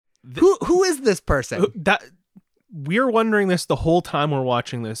Who is this person? We're wondering this the whole time we're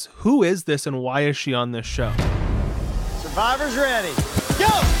watching this. Who is this and why is she on this show? Survivor's ready. Go!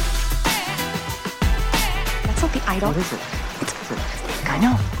 That's not the idol. What is it? It's I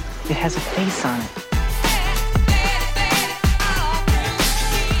know. It has a face on it.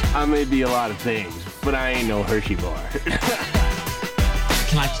 I may be a lot of things, but I ain't no Hershey bar.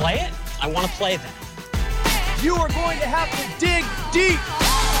 Can I play it? I want to play that. You are going to have to dig deep.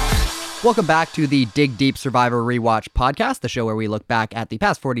 Welcome back to the Dig Deep Survivor Rewatch podcast, the show where we look back at the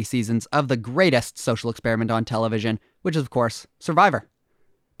past 40 seasons of the greatest social experiment on television, which is, of course, Survivor.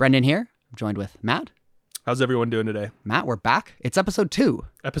 Brendan here. I'm joined with Matt. How's everyone doing today? Matt, we're back. It's episode 2.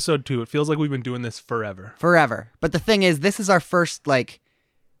 Episode 2. It feels like we've been doing this forever. But the thing is, this is our first,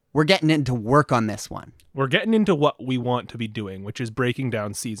 we're getting into work on this one. We're getting into what we want to be doing, which is breaking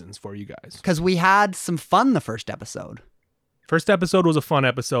down seasons for you guys. Because we had some fun the first episode. First episode was a fun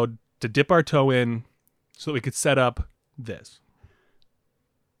episode to dip our toe in so that we could set up this.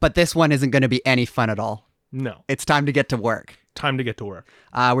 But this one isn't going to be any fun at all. No. It's time to get to work. Time to get to work.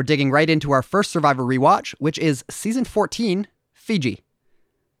 We're digging right into our first Survivor rewatch, which is season 14, Fiji.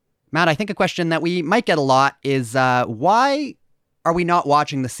 Matt, I think a question that we might get a lot is why are we not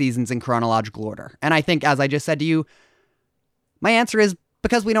watching the seasons in chronological order? And I think, as I just said to you, my answer is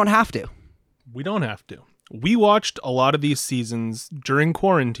because we don't have to. We don't have to. We watched a lot of these seasons during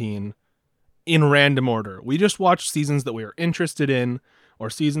quarantine in random order. We just watched seasons that we were interested in or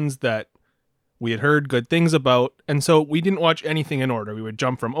seasons that we had heard good things about. And so we didn't watch anything in order. We would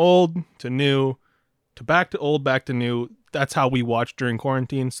jump from old to new to back to old, back to new. That's how we watched during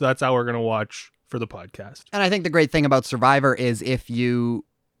quarantine. So that's how we're going to watch for the podcast. And I think the great thing about Survivor is if you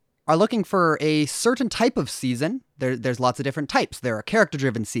are looking for a certain type of season, there's lots of different types. There are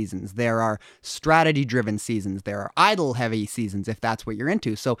character-driven seasons. There are strategy-driven seasons. There are idol-heavy seasons, if that's what you're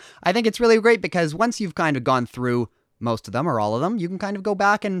into. So I think it's really great because once you've kind of gone through most of them or all of them, you can kind of go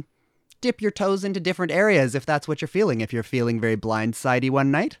back and dip your toes into different areas if that's what you're feeling. If you're feeling very blindsidey one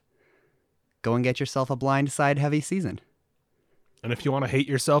night, go and get yourself a blindside-heavy season. And if you want to hate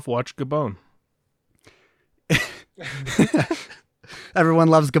yourself, watch Gabon. Everyone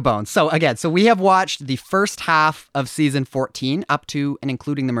loves Gabon. So we have watched the first half of season 14 up to and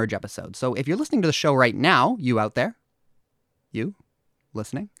including the merge episode. So if you're listening to the show right now, you out there, you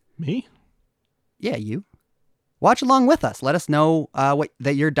listening? Me? Yeah, you. Watch along with us. Let us know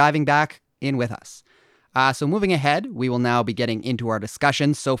that you're diving back in with us. So moving ahead, we will now be getting into our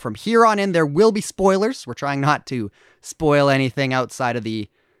discussion. So from here on in, there will be spoilers. We're trying not to spoil anything outside of the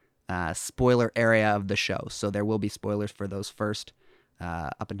spoiler area of the show. So there will be spoilers for those first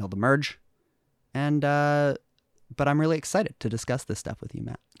up until the merge. And but I'm really excited to discuss this stuff with you,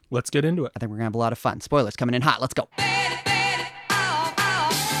 Matt. Let's get into it. I think we're going to have a lot of fun. Spoilers coming in hot. Let's go.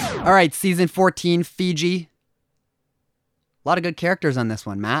 All right, season 14, Fiji. A lot of good characters on this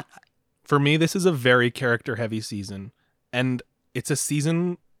one, Matt. For me, this is a very character-heavy season. And it's a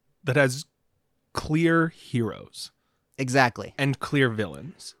season that has clear heroes. Exactly. And clear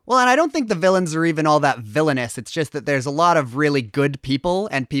villains. Well, and I don't think the villains are even all that villainous. It's just that there's a lot of really good people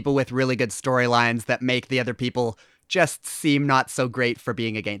and people with really good storylines that make the other people just seem not so great for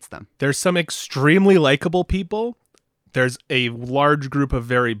being against them. There's some extremely likable people. There's a large group of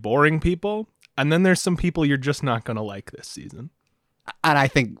very boring people. And then there's some people you're just not going to like this season. And I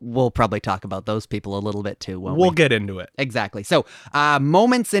think we'll probably talk about those people a little bit too. We'll get into it. Exactly. So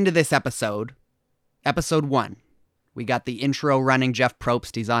moments into this episode 1. We got the intro running Jeff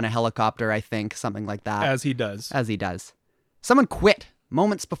Probst. He's on a helicopter, I think, something like that. As he does. Someone quit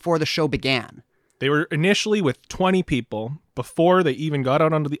moments before the show began. They were initially with 20 people. Before they even got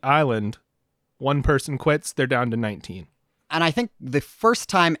out onto the island, one person quits. They're down to 19. And I think the first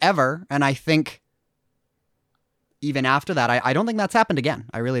time ever, and I think even after that, I don't think that's happened again.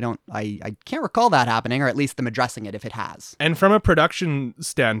 I really don't. I can't recall that happening, or at least them addressing it if it has. And from a production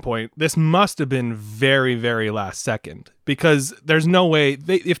standpoint, this must have been very, very last second. Because there's no way,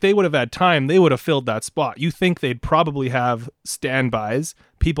 if they would have had time, they would have filled that spot. You think they'd probably have standbys,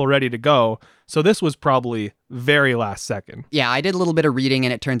 people ready to go. So this was probably very last second. Yeah, I did a little bit of reading,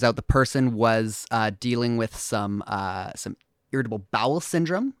 and it turns out the person was dealing with some irritable bowel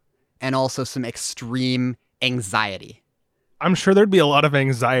syndrome and also some extreme anxiety. I'm sure there'd be a lot of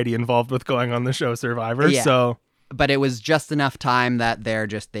anxiety involved with going on the show Survivor. Yeah. So, but it was just enough time that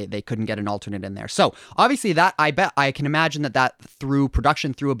they couldn't get an alternate in there. So obviously that I can imagine that threw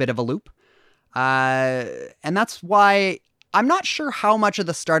production through a bit of a loop. And that's why I'm not sure how much of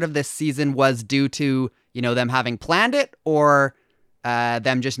the start of this season was due to, them having planned it or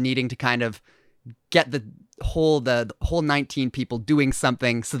them just needing to kind of get the whole 19 people doing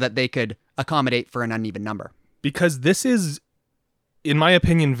something so that they could accommodate for an uneven number. Because this is, in my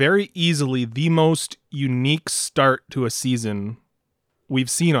opinion, very easily the most unique start to a season we've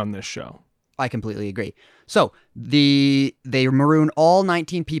seen on this show. I completely agree. So they maroon all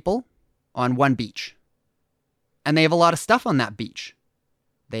 19 people on one beach. And they have a lot of stuff on that beach.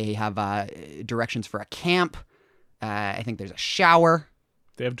 They have directions for a camp. I think there's a shower.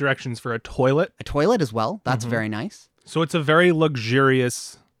 They have directions for a toilet. A toilet as well. That's very nice. So it's a very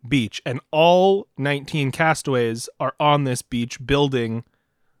luxurious beach. And all 19 castaways are on this beach building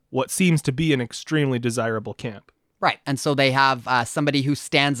what seems to be an extremely desirable camp. Right. And so they have somebody who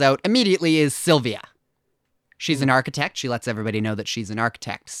stands out immediately is Sylvia. She's an architect. She lets everybody know that she's an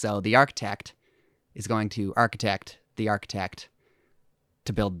architect. So the architect is going to architect the architect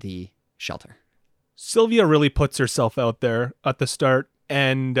to build the shelter. Sylvia really puts herself out there at the start,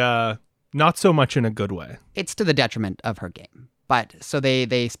 and not so much in a good way. It's to the detriment of her game. But so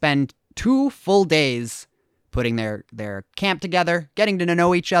they spend 2 full days putting their camp together, getting to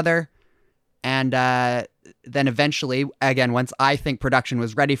know each other, and then eventually, again, once I think production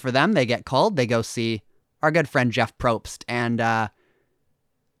was ready for them, they get called. They go see our good friend Jeff Probst, and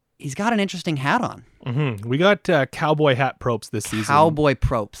he's got an interesting hat on. Mm-hmm. We got Cowboy Hat Probst this season. Cowboy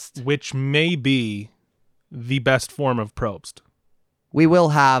Probst. Which may be the best form of Probst. We will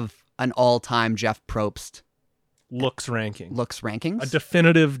have an all-time Jeff Probst looks ranking. Looks rankings. A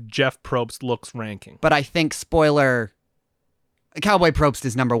definitive Jeff Probst looks ranking. But I think, spoiler, Cowboy Probst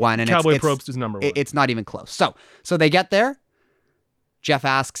is number one. And Cowboy Probst is number one. It's not even close. So they get there. Jeff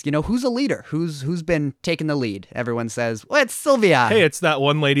asks, who's a leader? Who's been taking the lead? Everyone says, well, it's Sylvia. Hey, it's that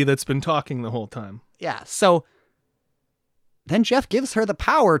one lady that's been talking the whole time. Yeah. So then Jeff gives her the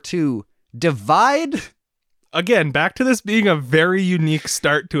power to divide. Again, back to this being a very unique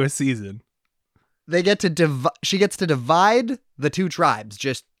start to a season. They get to she gets to divide the 2 tribes,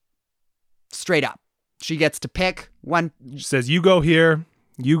 just straight up. She gets to pick one. She says, you go here,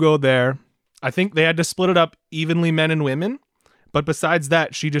 you go there. I think they had to split it up evenly, men and women. But besides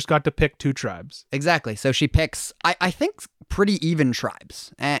that, she just got to pick 2 tribes. Exactly. So she picks, I think, pretty even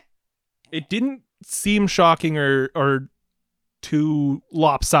tribes. It didn't seem shocking or too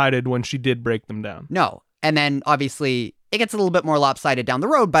lopsided when she did break them down. No. And then, obviously, it gets a little bit more lopsided down the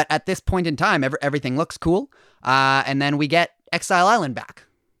road. But at this point in time, everything looks cool. And then we get Exile Island back.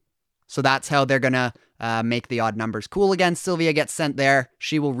 So that's how they're going to make the odd numbers cool again. Sylvia gets sent there.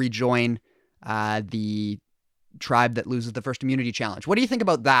 She will rejoin the tribe that loses the first immunity challenge. What do you think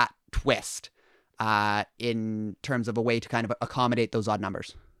about that twist in terms of a way to kind of accommodate those odd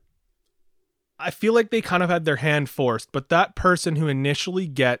numbers? I feel like they kind of had their hand forced, but that person who initially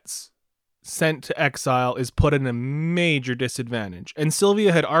gets sent to exile is put in a major disadvantage. And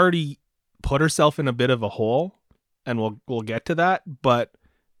Sylvia had already put herself in a bit of a hole, and we'll get to that, but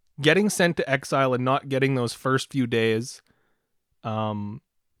getting sent to exile and not getting those first few days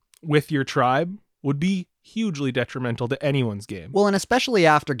with your tribe would be hugely detrimental to anyone's game. Well, and especially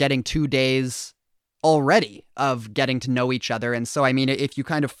after getting 2 days already of getting to know each other. And so, I mean, if you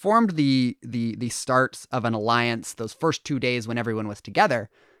kind of formed the starts of an alliance those first 2 days when everyone was together,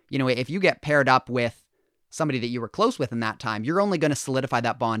 if you get paired up with somebody that you were close with in that time, you're only going to solidify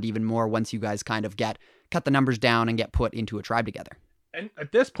that bond even more once you guys kind of cut the numbers down and get put into a tribe together. And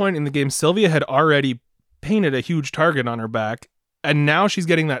at this point in the game, Sylvia had already painted a huge target on her back. And now she's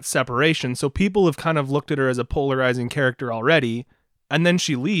getting that separation. So people have kind of looked at her as a polarizing character already. And then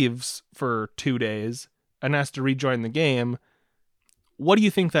she leaves for 2 days and has to rejoin the game. What do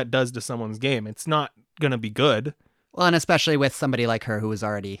you think that does to someone's game? It's not going to be good. Well, and especially with somebody like her who was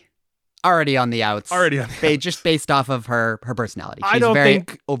already on the outs. Just based off of her personality. She's very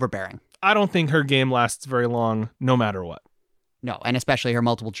overbearing. I don't think her game lasts very long, no matter what. No, and especially her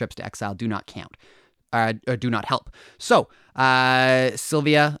multiple trips to exile do not count. Do not help. So,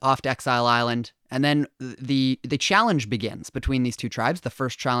 Sylvia off to Exile Island, and then the challenge begins between these 2 tribes. The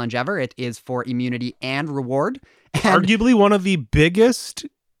first challenge ever. It is for immunity and reward. And arguably one of the biggest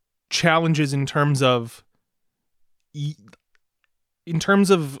challenges in terms of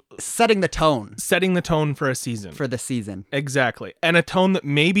setting the tone for a season. For the season. Exactly. And a tone that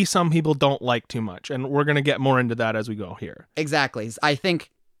maybe some people don't like too much. And we're going to get more into that as we go here. Exactly. I think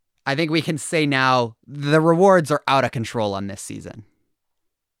we can say now the rewards are out of control on this season.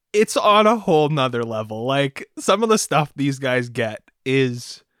 It's on a whole nother level. Like, some of the stuff these guys get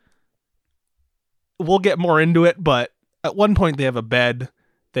is... We'll get more into it, but at one point they have a bed,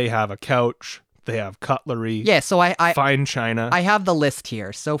 they have a couch, they have cutlery. Yeah, so I fine china. I have the list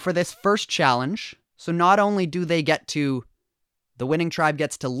here. So for this first challenge, so not only do they get to... The winning tribe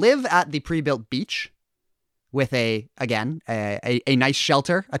gets to live at the pre-built beach, with a nice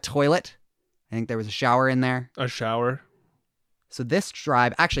shelter, a toilet. I think there was a shower in there. A shower. So this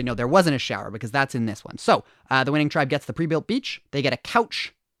tribe, actually, no, there wasn't a shower because that's in this one. So the winning tribe gets the pre-built beach. They get a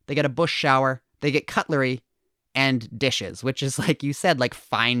couch. They get a bush shower. They get cutlery and dishes, which is, like you said, like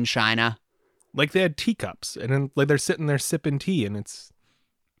fine china. Like they had teacups, and then like they're sitting there sipping tea, and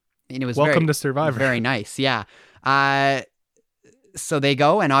And it was welcome very, to Survivor. Very nice, yeah. So they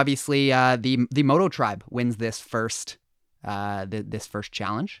go, and obviously the Moto tribe wins this first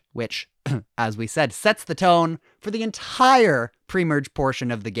challenge, which, as we said, sets the tone for the entire pre-merge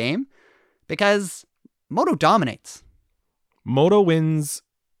portion of the game because Moto dominates. Moto wins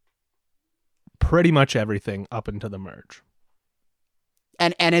pretty much everything up into the merge.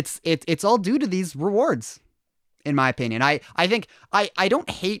 And it's all due to these rewards, in my opinion. I think I don't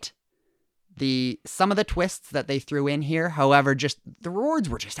hate some of the twists that they threw in here. However, just the rewards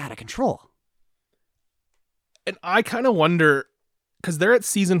were just out of control. And I kind of wonder, because they're at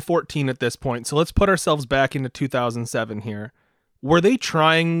season 14 at this point, so let's put ourselves back into 2007 here. Were they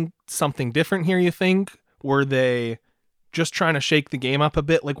trying something different here, you think? Were they just trying to shake the game up a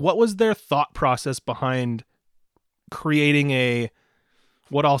bit? Like, what was their thought process behind creating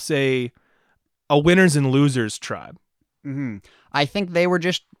what I'll say, a winners and losers tribe? Mm-hmm. I think they were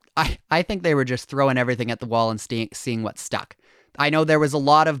just throwing everything at the wall and seeing what stuck. I know there was a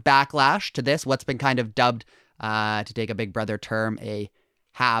lot of backlash to this, what's been kind of dubbed, to take a Big Brother term, a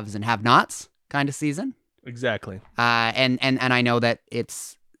haves and have-nots kind of season. Exactly. And I know that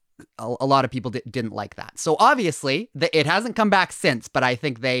it's a lot of people didn't like that. So obviously, it hasn't come back since, but I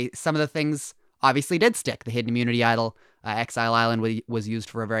think some of the things obviously did stick. The Hidden Immunity Idol, Exile Island was used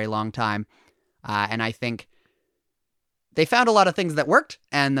for a very long time. And I think they found a lot of things that worked,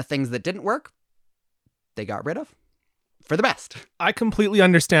 and the things that didn't work, they got rid of. For the best. I completely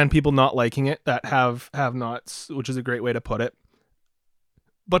understand people not liking it that have-nots, which is a great way to put it.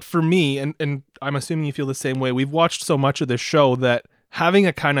 But for me, and I'm assuming you feel the same way, we've watched so much of this show that having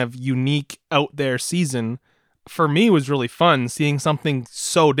a kind of unique out there season, for me, was really fun, seeing something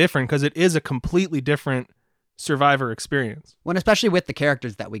so different, because it is a completely different Survivor experience. Well, especially with the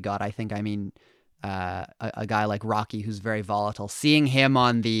characters that we got, I think, a guy like Rocky, who's very volatile, seeing him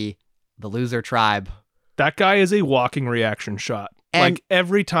on the loser tribe. That guy is a walking reaction shot. And like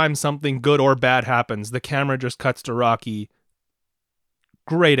every time something good or bad happens, the camera just cuts to Rocky.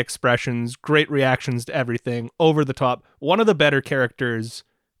 Great expressions, great reactions to everything, over the top. One of the better characters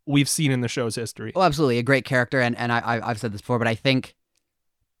we've seen in the show's history. Oh, absolutely. A great character. And I've said this before, but I think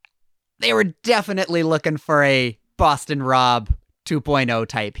they were definitely looking for a Boston Rob 2.0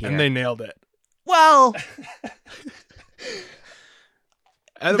 type here. And they nailed it. Well...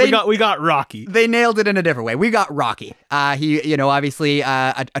 And we got Rocky. They nailed it in a different way. We got Rocky. He, obviously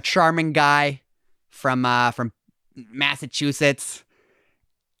a charming guy from Massachusetts.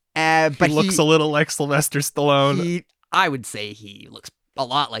 But he looks a little like Sylvester Stallone. I would say he looks a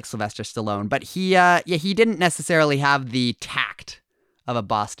lot like Sylvester Stallone, but he didn't necessarily have the tact of a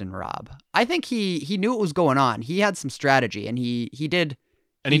Boston Rob. I think he knew what was going on. He had some strategy, and he did.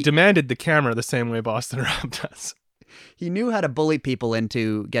 And he demanded the camera the same way Boston Rob does. He knew how to bully people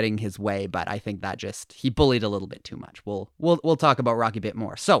into getting his way, but I think that he bullied a little bit too much. We'll talk about Rocky a bit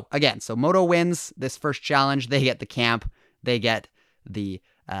more. So again, Moto wins this first challenge. They get the camp. They get the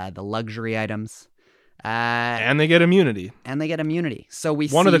luxury items. And they get immunity. So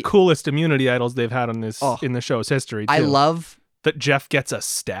one of the coolest immunity idols they've had on this in the show's history, too. I love that Jeff gets a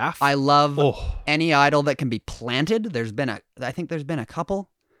staff. I love any idol that can be planted. I think there's been a couple.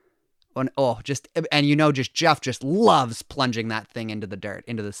 Jeff just loves plunging that thing into the dirt,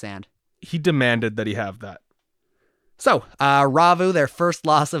 into the sand. He demanded that he have that. So, Ravu, their first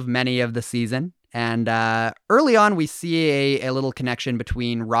loss of many of the season. And early on, we see a little connection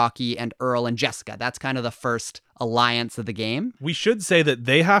between Rocky and Earl and Jessica. That's kind of the first alliance of the game. We should say that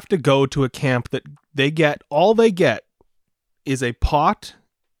they have to go to a camp that all they get is a pot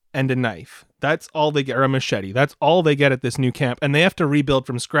and a knife. That's all they get, or a machete. That's all they get at this new camp. And they have to rebuild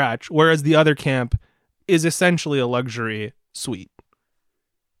from scratch, whereas the other camp is essentially a luxury suite.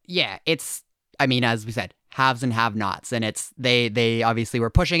 Yeah, as we said, haves and have-nots. And they obviously were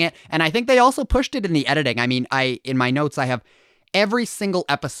pushing it. And I think they also pushed it in the editing. In my notes, I have every single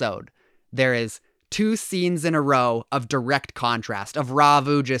episode, there is 2 scenes in a row of direct contrast, of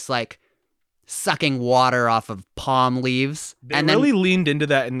Ravu just like sucking water off of palm leaves. They really leaned into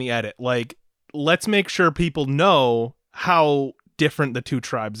that in the edit. Like, let's make sure people know how different the two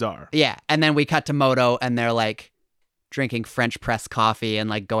tribes are. Yeah, and then we cut to Moto, and they're like drinking French press coffee and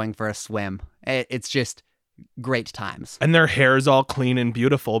like going for a swim. It's just great times. And their hair's all clean and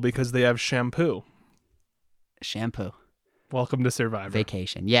beautiful because they have shampoo. Shampoo. Welcome to Survivor.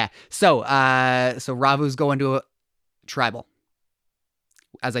 Vacation. Yeah. So Ravu's going to a tribal.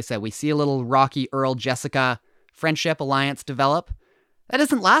 As I said, we see a little Rocky, Earl, Jessica friendship alliance develop. That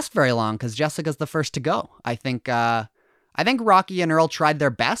doesn't last very long because Jessica's the first to go. I think Rocky and Earl tried their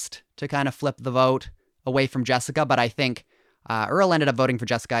best to kind of flip the vote away from Jessica, but I think Earl ended up voting for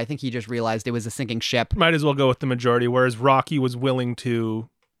Jessica. I think he just realized it was a sinking ship. Might as well go with the majority, whereas Rocky was willing to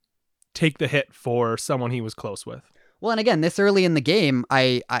take the hit for someone he was close with. Well, and again, this early in the game,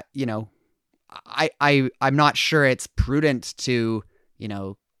 I'm not sure it's prudent to,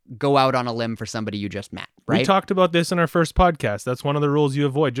 go out on a limb for somebody you just met, right? We talked about this in our first podcast. That's one of the rules you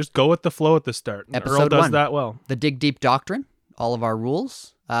avoid. Just go with the flow at the start. And Earl does 1, that well. The Dig Deep Doctrine, all of our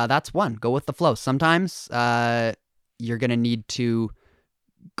rules, that's one. Go with the flow. Sometimes you're going to need to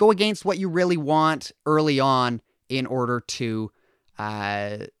go against what you really want early on in order to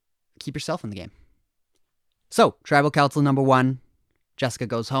keep yourself in the game. So, Tribal Council number 1, Jessica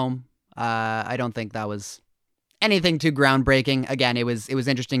goes home. I don't think that was anything too groundbreaking. Again, it was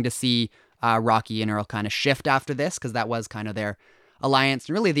interesting to see Rocky and Earl kind of shift after this because that was kind of their alliance,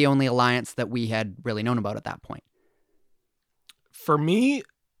 and really the only alliance that we had really known about at that point. For me,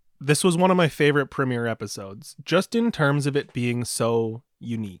 this was one of my favorite premiere episodes, just in terms of it being so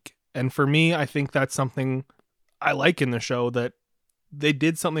unique. And for me, I think that's something I like in the show, that they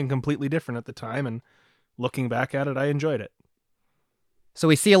did something completely different at the time, and looking back at it, I enjoyed it. So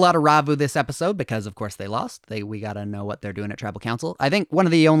we see a lot of Ravu this episode because, of course, they lost. We got to know what they're doing at Tribal Council. I think one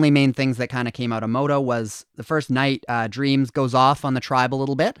of the only main things that kind of came out of Moto was the first night, Dreams goes off on the tribe a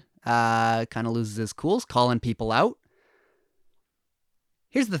little bit, kind of loses his cool, calling people out.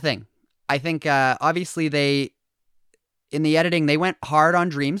 Here's the thing. I think, obviously, in the editing, they went hard on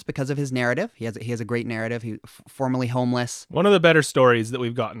Dreams because of his narrative. He has a great narrative. He formerly homeless. One of the better stories that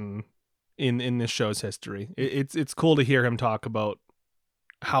we've gotten in this show's history. It's cool to hear him talk about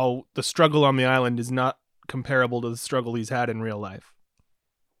how the struggle on the island is not comparable to the struggle he's had in real life.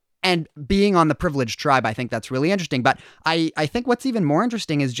 And being on the privileged tribe, I think that's really interesting. But I think what's even more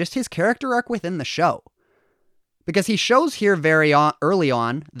interesting is just his character arc within the show. Because he shows here very early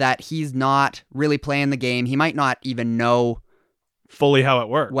on that he's not really playing the game. He might not even know fully how it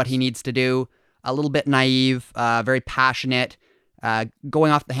works, what he needs to do. A little bit naive, very passionate,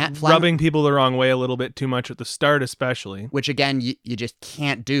 going off the handle. Rubbing people the wrong way a little bit too much at the start, especially. Which, again, you just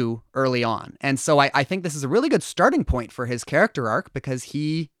can't do early on. And so I think this is a really good starting point for his character arc because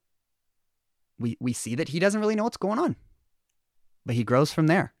we see that he doesn't really know what's going on. But he grows from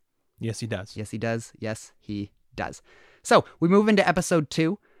there. Yes, he does. Yes, he does. Yes, he does. So we move into episode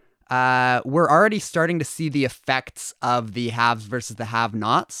 2. We're already starting to see the effects of the haves versus the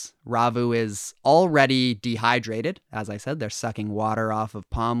have-nots. Ravu is already dehydrated. As I said, they're sucking water off of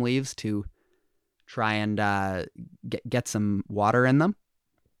palm leaves to try and get some water in them.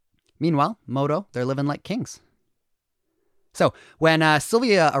 Meanwhile, Moto, they're living like kings. So when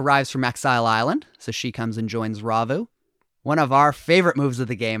Sylvia arrives from Exile Island, so she comes and joins Ravu, one of our favorite moves of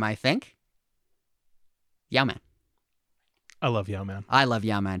the game, I think, Yao-Man. I love Yao-Man. I love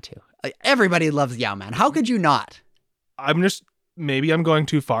Yao-Man too. Everybody loves Yao-Man. How could you not? Maybe I'm going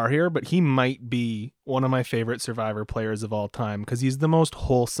too far here, but he might be one of my favorite Survivor players of all time because he's the most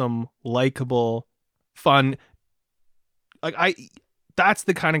wholesome, likable, fun. That's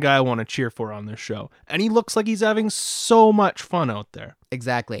the kind of guy I want to cheer for on this show. And he looks like he's having so much fun out there.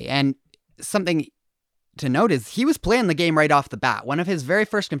 Exactly. And something to note is he was playing the game right off the bat. One of his very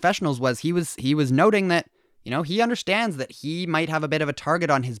first confessionals was he was noting that, he understands that he might have a bit of a target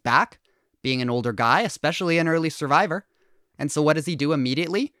on his back, being an older guy, especially an early survivor. And so what does he do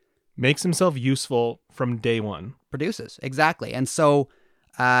immediately? Makes himself useful from day one. Produces, exactly. And so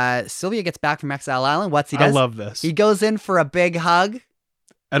Sylvia gets back from Exile Island. What's he does? I love this. He goes in for a big hug.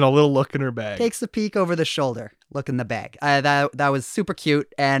 And a little look in her bag. Takes a peek over the shoulder. Look in the bag. That was super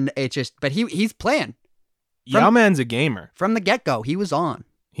cute. And but he's playing. Yao-Man's a gamer. From the get-go, he was on.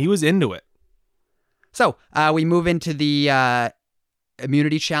 He was into it. So we move into the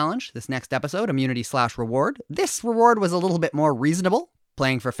immunity challenge. This next episode, immunity/reward. This reward was a little bit more reasonable.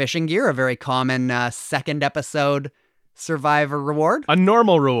 Playing for fishing gear, a very common second episode Survivor reward. A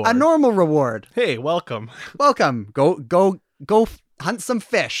normal reward. A normal reward. Hey, welcome. Welcome. Go hunt some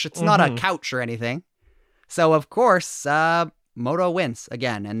fish. It's not a couch or anything. So, of course, Moto wins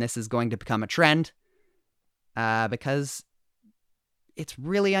again. And this is going to become a trend because it's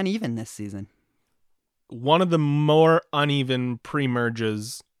really uneven this season. One of the more uneven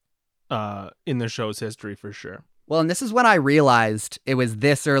pre-merges in the show's history, for sure. Well, and this is when I realized it was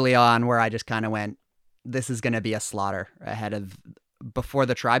this early on where I just kind of went, this is going to be a slaughter ahead of before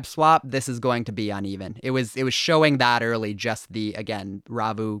the tribe swap, this is going to be uneven. It was showing that early, just again,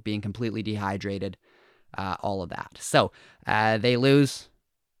 Ravu being completely dehydrated, all of that. So they lose.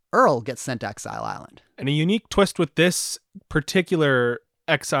 Earl gets sent to Exile Island. And a unique twist with this particular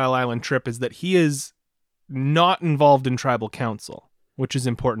Exile Island trip is that he is not involved in tribal council, which is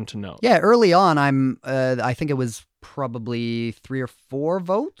important to note. Yeah, early on, I think it was probably 3 or 4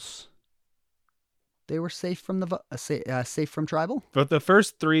 votes. They were safe from safe from tribal. But the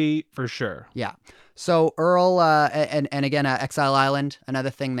first 3 for sure. Yeah. So Earl, and again, Exile Island, another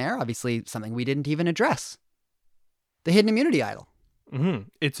thing there, obviously something we didn't even address. The hidden immunity idol. Mm-hmm.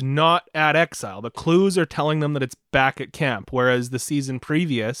 It's not at Exile. The clues are telling them that it's back at camp, whereas the season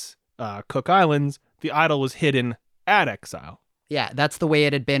previous, Cook Islands, the idol was hidden at Exile. Yeah, that's the way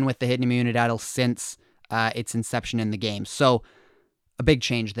it had been with the hidden immunity idol since its inception in the game. So a big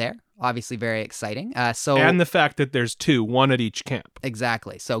change there. Obviously very exciting. And the fact that there's 2, 1 at each camp.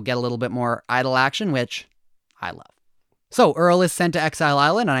 Exactly. So get a little bit more idol action, which I love. So Earl is sent to Exile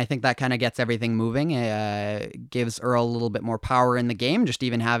Island, and I think that kind of gets everything moving. Gives Earl a little bit more power in the game, just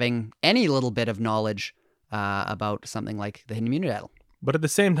even having any little bit of knowledge about something like the hidden immunity idol. But at the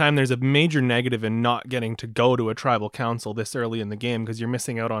same time, there's a major negative in not getting to go to a tribal council this early in the game, because you're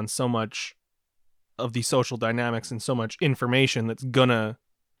missing out on so much of the social dynamics and so much information that's gonna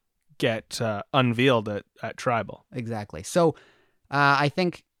get unveiled at tribal. Exactly. So I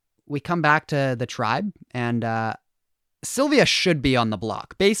think we come back to the tribe, and Sylvia should be on the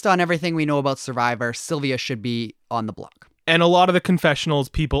block. Based on everything we know about Survivor, Sylvia should be on the block. And a lot of the confessionals,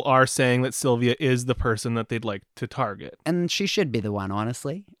 people are saying that Sylvia is the person that they'd like to target. And she should be the one,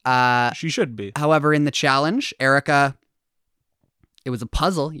 honestly. She should be. However, in the challenge, Erica, it was a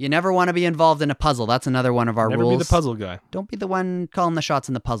puzzle. You never want to be involved in a puzzle. That's another one of our rules. Never be the puzzle guy. Don't be the one calling the shots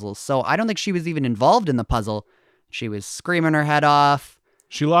in the puzzles. So I don't think she was even involved in the puzzle. She was screaming her head off.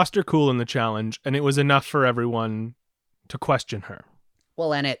 She lost her cool in the challenge, and it was enough for everyone to question her.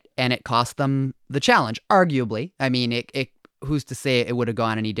 Well, and it cost them the challenge, arguably. I mean, it who's to say it would have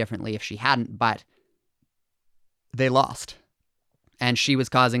gone any differently if she hadn't, but they lost. And she was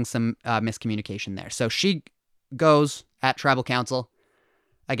causing some miscommunication there. So she goes at Tribal Council.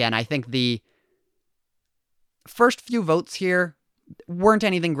 Again, I think the first few votes here weren't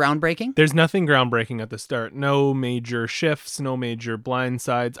anything groundbreaking. There's nothing groundbreaking at the start. No major shifts, no major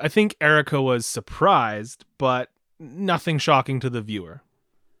blindsides. I think Erica was surprised, but nothing shocking to the viewer.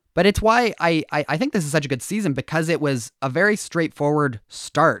 But it's why I think this is such a good season, because it was a very straightforward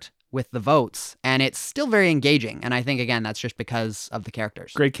start with the votes, and it's still very engaging. And I think, again, that's just because of the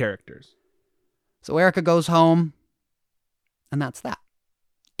characters. Great characters. So Erica goes home, and that's that.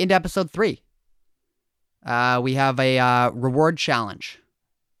 Into episode 3. We have a reward challenge.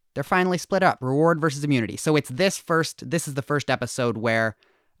 They're finally split up, reward versus immunity. So it's this is the first episode where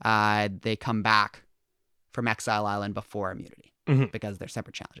they come back from Exile Island before immunity. Mm-hmm. Because they're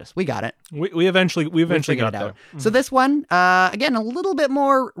separate challenges. We got it. We eventually got there. Mm-hmm. So this one, again, a little bit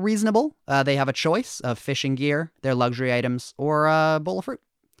more reasonable. They have a choice of fishing gear, their luxury items, or a bowl of fruit.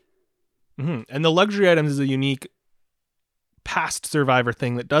 Mm-hmm. And the luxury items is a unique past Survivor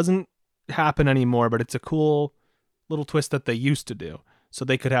thing that doesn't happen anymore, but it's a cool little twist that they used to do. So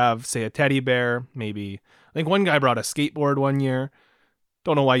they could have, say, a teddy bear, maybe. I think one guy brought a skateboard one year.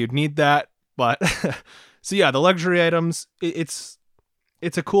 Don't know why you'd need that, but... So yeah, the luxury items, it's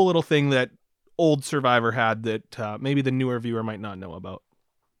a cool little thing that old Survivor had that maybe the newer viewer might not know about.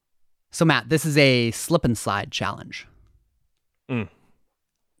 So Matt, this is a slip and slide challenge.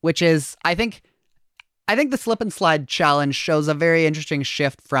 Which is, I think the slip and slide challenge shows a very interesting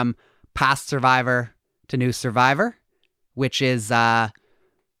shift from past Survivor to new Survivor, which is,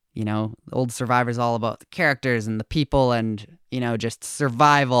 old Survivor's all about the characters and the people and, just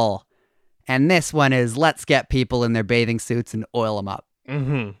survival. And this one is, let's get people in their bathing suits and oil them up.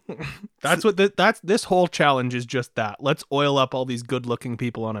 Mm-hmm. That's what this whole challenge is, just that. Let's oil up all these good-looking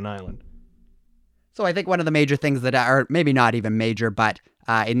people on an island. So I think one of the major things that are, maybe not even major, but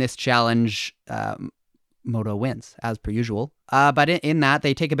in this challenge, Moto wins, as per usual. But in that,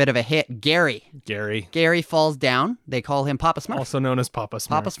 they take a bit of a hit. Gary falls down. They call him Papa Smurf. Also known as Papa Smurf.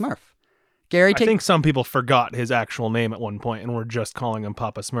 Papa Smurf. I think some people forgot his actual name at one point and were just calling him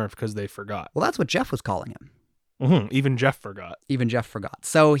Papa Smurf because they forgot. Well, that's what Jeff was calling him. Mm-hmm. Even Jeff forgot.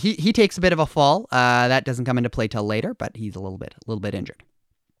 So he takes a bit of a fall. That doesn't come into play till later, but he's a little bit injured.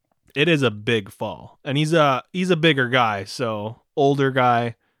 It is a big fall, and he's a bigger guy, so older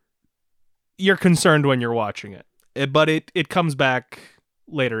guy. You're concerned when you're watching it, but it comes back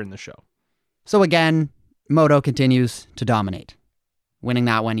later in the show. So again, Moto continues to dominate, winning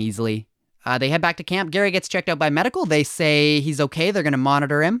that one easily. They head back to camp. Gary gets checked out by medical. They say he's okay. They're going to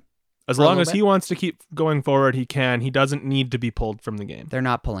monitor him. As for a long little as bit. he wants to keep going forward, he can. He doesn't need to be pulled from the game. They're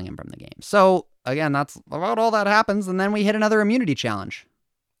not pulling him from the game. So, again, that's about all that happens. And then we hit another immunity challenge.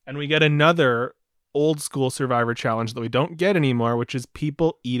 And we get another old school Survivor challenge that we don't get anymore, which is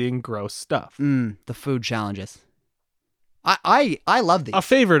people eating gross stuff. The food challenges. I love these. A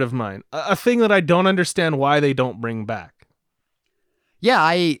favorite of mine. A thing that I don't understand why they don't bring back. Yeah,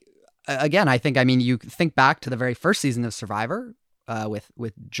 I think, you think back to the very first season of Survivor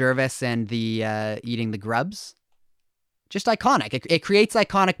with Jervis and the eating the grubs. Just iconic. It creates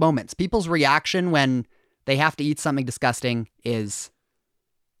iconic moments. People's reaction when they have to eat something disgusting is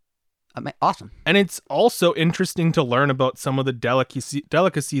awesome. And it's also interesting to learn about some of the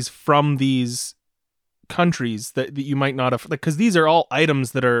delicacies from these countries that you might not have, because these are all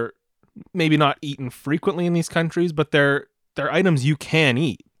items that are maybe not eaten frequently in these countries, but they're items you can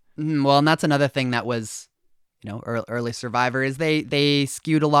eat. Well, and that's another thing that was, early Survivor is they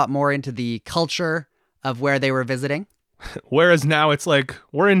skewed a lot more into the culture of where they were visiting. Whereas now it's like,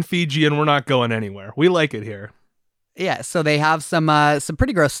 we're in Fiji and we're not going anywhere. We like it here. Yeah, so they have some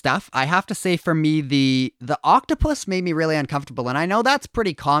pretty gross stuff. I have to say, for me, the octopus made me really uncomfortable, and I know that's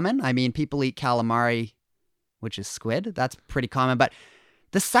pretty common. I mean, people eat calamari, which is squid. That's pretty common, but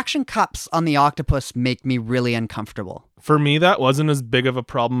the suction cups on the octopus make me really uncomfortable. For me, that wasn't as big of a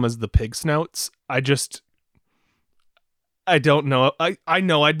problem as the pig snouts. I don't know. I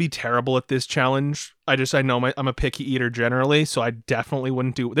know I'd be terrible at this challenge. I know I'm a picky eater generally, so I definitely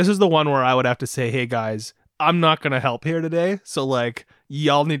wouldn't do. This is the one where I would have to say, hey guys, I'm not going to help here today. So like,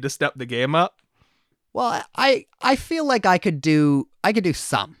 y'all need to step the game up. Well, I feel like I could do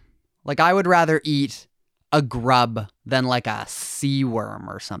some. Like, I would rather eat a grub than like a sea worm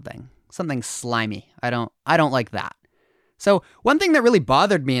or something slimy. I don't like that. So one thing that really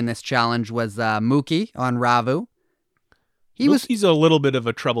bothered me in this challenge was Mookie on Ravu. He's a little bit of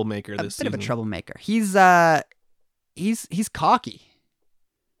a troublemaker this season. A bit of a troublemaker. He's cocky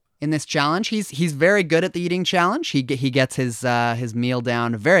in this challenge. He's very good at the eating challenge. He gets his meal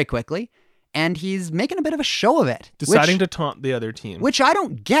down very quickly, and he's making a bit of a show of it, deciding to taunt the other team, which I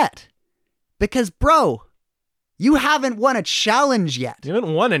don't get, because bro, you haven't won a challenge yet. You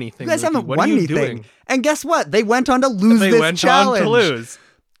haven't won anything. You guys haven't what won are you anything. Doing? And guess what? They went on to lose this challenge. On to lose.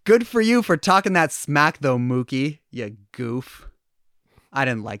 Good for you for talking that smack, though, Mookie. You goof. I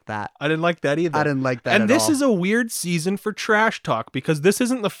didn't like that. I didn't like that either. I didn't like that and at this all. is a weird season for trash talk, because this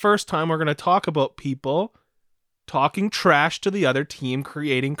isn't the first time we're going to talk about people talking trash to the other team,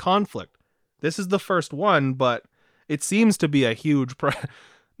 creating conflict. This is the first one, but it seems to be a huge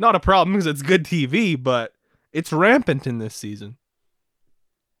not a problem because it's good TV, but it's rampant in this season.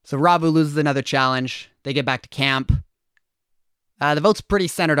 So Ravu loses another challenge. They get back to camp. The vote's pretty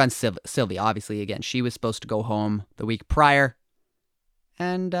centered on Sylvia, obviously. Again, she was supposed to go home the week prior,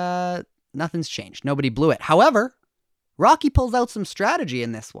 and nothing's changed. Nobody blew it. However, Rocky pulls out some strategy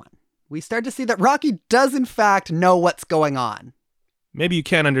in this one. We start to see that Rocky does, in fact, know what's going on. Maybe you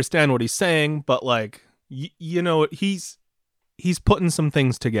can't understand what he's saying, but like, he's putting some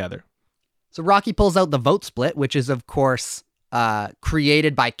things together. So Rocky pulls out the vote split, which is, of course,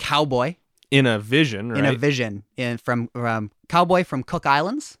 created by Cowboy. In a vision, right? In a vision. From Cowboy from Cook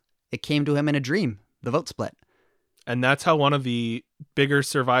Islands. It came to him in a dream, the vote split. And that's how one of the bigger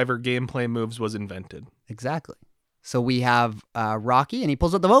Survivor gameplay moves was invented. Exactly. So we have Rocky, and he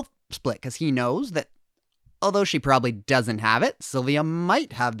pulls out the vote split because he knows that although she probably doesn't have it, Sylvia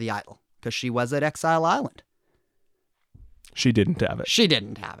might have the idol because she was at Exile Island. She didn't have it. She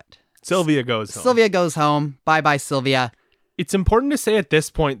didn't have it. Sylvia goes home. Sylvia goes home. Bye-bye, Sylvia. It's important to say at this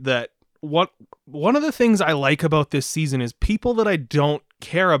point that one of the things I like about this season is people that I don't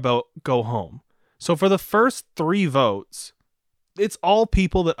care about go home. So for the first 3 votes, it's all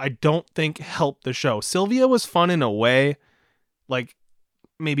people that I don't think help the show. Sylvia was fun in a way. Like,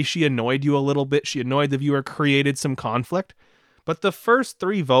 maybe she annoyed you a little bit. She annoyed the viewer, created some conflict. But the first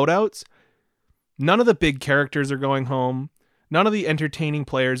 3 vote outs, none of the big characters are going home. None of the entertaining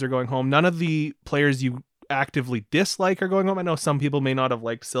players are going home. None of the players you actively dislike are going home. I know some people may not have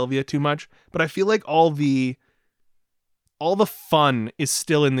liked Sylvia too much, but I feel like all the fun is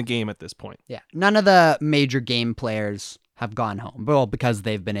still in the game at this point. Yeah. None of the major game players have gone home. Well, because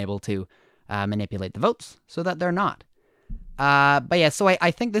they've been able to manipulate the votes so that they're not. But yeah, so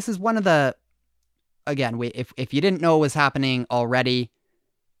I think this is one of the, again, if you didn't know what was happening already,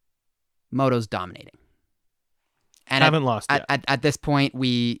 Moto's dominating. And haven't lost yet. At this point,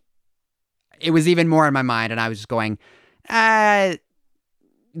 it was even more in my mind, and I was just going,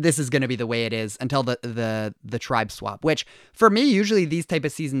 this is going to be the way it is until the tribe swap, which for me, usually these type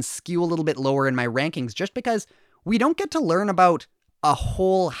of seasons skew a little bit lower in my rankings just because we don't get to learn about a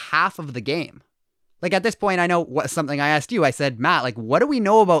whole half of the game. Like at this point, I know something I asked you. I said, Matt, like, what do we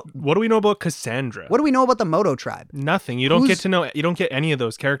know about Cassandra? What do we know about the Moto tribe? Nothing. You don't get to know. You don't get any of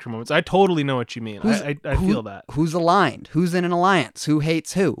those character moments. I totally know what you mean. I feel that. Who's aligned? Who's in an alliance? Who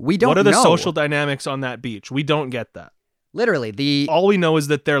hates who? We don't know. What are the social dynamics on that beach? We don't get that. Literally, all we know is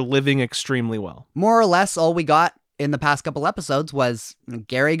that they're living extremely well. More or less, all we got in the past couple episodes was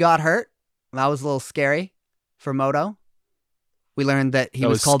Gary got hurt. That was a little scary for Moto. We learned that he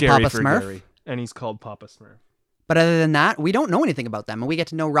was called Papa Smurf. Gary. And he's called Papa Smurf. But other than that, we don't know anything about them. And we get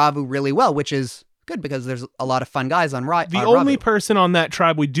to know Ravu really well, which is good because there's a lot of fun guys on Ravu. The only person on that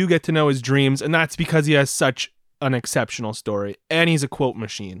tribe we do get to know is Dreams, and that's because he has such an exceptional story. And he's a quote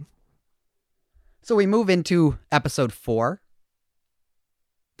machine. So we move into episode 4.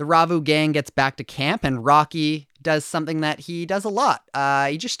 The Ravu gang gets back to camp, and Rocky does something that he does a lot.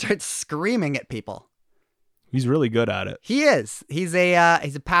 He just starts screaming at people. He's really good at it. He is. He's a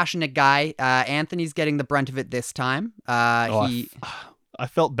passionate guy. Anthony's getting the brunt of it this time. I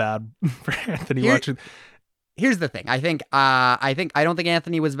felt bad for Anthony watching. Here's the thing. I don't think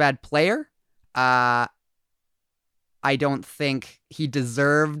Anthony was a bad player. I don't think he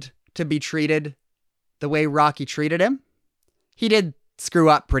deserved to be treated the way Rocky treated him. He did screw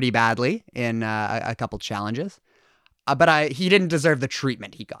up pretty badly in a couple challenges, but he didn't deserve the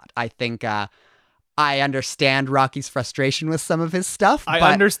treatment he got. I think. I understand Rocky's frustration with some of his stuff.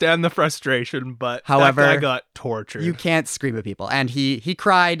 I understand the frustration, but however, that guy got tortured. You can't scream at people. And he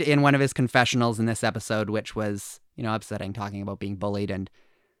cried in one of his confessionals in this episode, which was, upsetting, talking about being bullied. And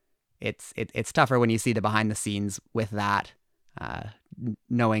it's tougher when you see the behind the scenes with that,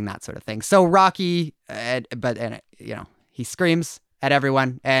 knowing that sort of thing. So Rocky, he screams at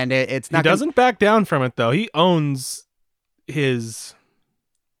everyone, and it's not. He doesn't back down from it, though. He owns his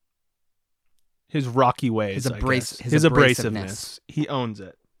Rocky ways, his abrasiveness. He owns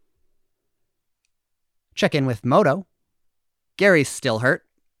it. Check in with Moto. Gary's still hurt.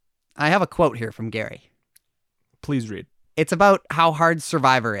 I have a quote here from Gary. Please read. It's about how hard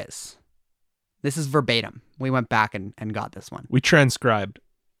Survivor is. This is verbatim. We went back and got this one. We transcribed.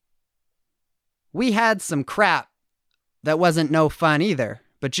 We had some crap that wasn't no fun either,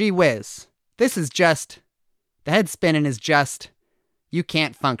 but gee whiz. This is just, the head spinning is just, you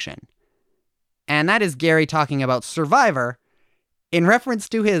can't function. And that is Gary talking about Survivor in reference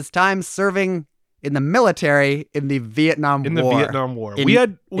to his time serving in the military in the Vietnam War. We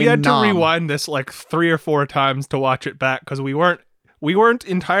had to rewind this like 3 or 4 times to watch it back because we weren't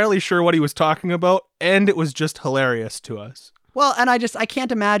entirely sure what he was talking about, and it was just hilarious to us. Well, and I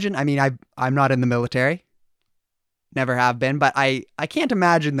can't imagine. I mean, I'm not in the military. Never have been, but I can't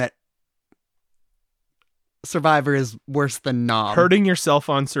imagine that Survivor is worse than Nom. Hurting yourself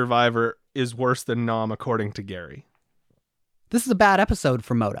on Survivor is worse than Nom, according to Gary. This is a bad episode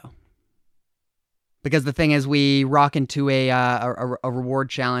for Moto. Because the thing is, we rock into a reward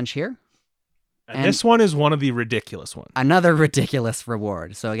challenge here. And this one is one of the ridiculous ones. Another ridiculous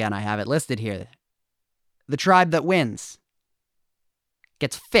reward. So again, I have it listed here. The tribe that wins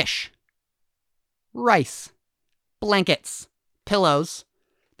gets fish, rice, blankets, pillows.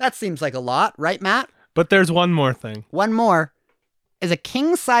 That seems like a lot, right, Matt? But there's one more thing. One more is a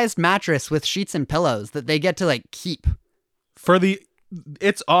king-sized mattress with sheets and pillows that they get to keep.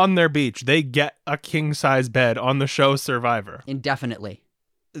 It's on their beach. They get a king-size bed on the show Survivor. Indefinitely.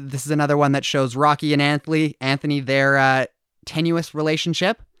 This is another one that shows Rocky and Anthony, their tenuous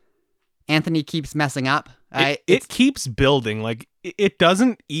relationship. Anthony keeps messing up. It keeps building. It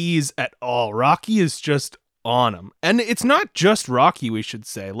doesn't ease at all. Rocky is just on him. And it's not just Rocky, we should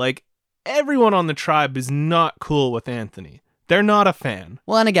say. Everyone on the tribe is not cool with Anthony. They're not a fan.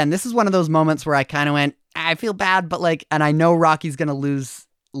 Well, and again, this is one of those moments where I kind of went, I feel bad, but and I know Rocky's going to lose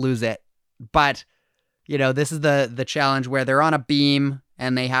it. But, this is the challenge where they're on a beam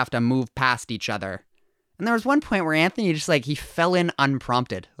and they have to move past each other. And there was one point where Anthony just he fell in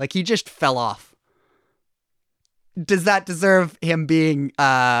unprompted. He just fell off. Does that deserve him being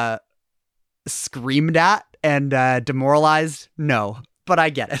screamed at and demoralized? No, but I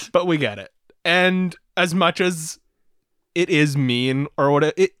get it. But we get it. And as much as it is mean or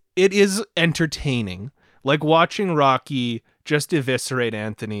what it is entertaining. Watching Rocky just eviscerate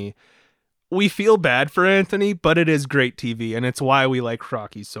Anthony. We feel bad for Anthony, but it is great TV, and it's why we like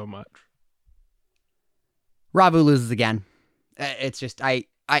Rocky so much. Ravu loses again. It's just I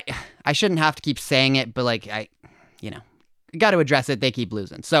shouldn't have to keep saying it, but got to address it. They keep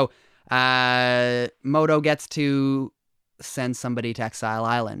losing. So Moto gets to sends somebody to Exile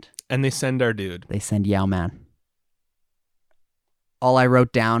Island. And they send our dude. They send Yao Man. All I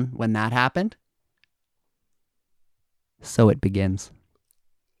wrote down when that happened, so it begins.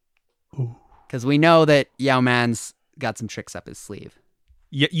 Because we know that Yao Man's got some tricks up his sleeve.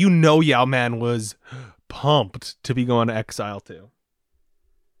 Yeah, you know Yao Man was pumped to be going to Exile too.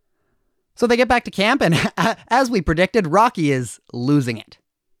 So they get back to camp, and as we predicted, Rocky is losing it.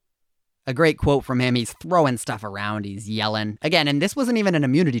 A great quote from him. He's throwing stuff around. He's yelling. Again, and this wasn't even an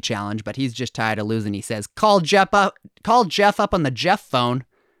immunity challenge, but he's just tired of losing. He says, call Jeff up on the Jeff phone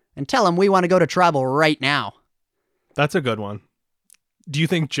and tell him we want to go to Tribal right now. That's a good one. Do you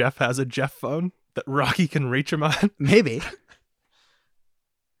think Jeff has a Jeff phone that Rocky can reach him on? Maybe.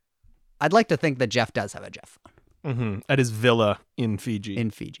 I'd like to think that Jeff does have a Jeff phone. Mm-hmm. At his villa in Fiji. In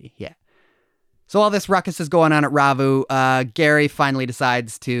Fiji, yeah. So all this ruckus is going on at Ravu. Gary finally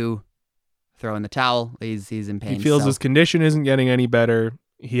decides to throw in the towel. He's in pain. He feels his condition isn't getting any better.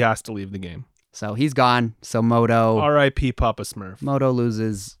 He has to leave the game. So he's gone. So Moto... R.I.P. Papa Smurf. Moto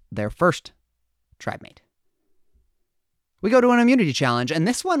loses their first tribe mate. We go to an immunity challenge, and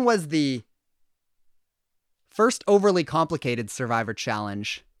this one was the first overly complicated Survivor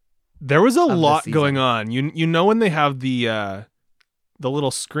challenge. There was a lot going on. You know when they have the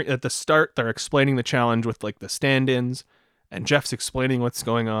little screen at the start, they're explaining the challenge with like the stand-ins, and Jeff's explaining what's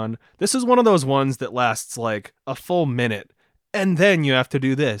going on. This is one of those ones that lasts like a full minute, and then you have to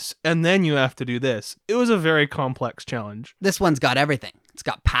do this, and then you have to do this. It was a very complex challenge. This one's got everything. It's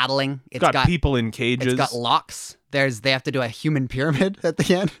got paddling. It's got people in cages. It's got locks. They have to do a human pyramid at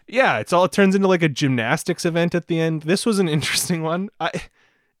the end. Yeah, it turns into like a gymnastics event at the end. This was an interesting one.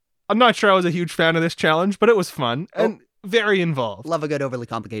 I'm not sure I was a huge fan of this challenge, but it was fun and very involved. Love a good overly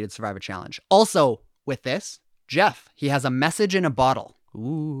complicated Survivor challenge. Also, with this, Jeff, he has a message in a bottle.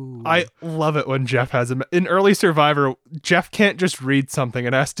 Ooh. I love it when Jeff has in early Survivor, Jeff can't just read something.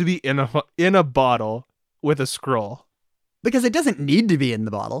 It has to be in a bottle with a scroll. Because it doesn't need to be in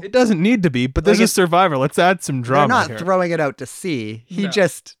the bottle. It doesn't need to be, but this is Survivor. Let's add some drama. They're not throwing it out to sea. He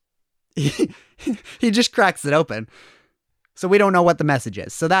just cracks it open. So we don't know what the message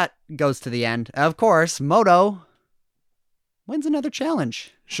is. So that goes to the end. Of course, Moto wins another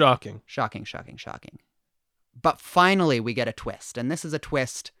challenge. Shocking. But finally, we get a twist. And this is a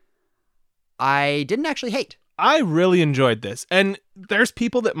twist I didn't actually hate. I really enjoyed this. And there's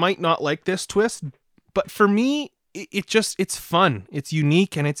people that might not like this twist. But for me, it's fun. It's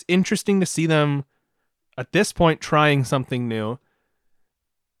unique. And it's interesting to see them, at this point, trying something new.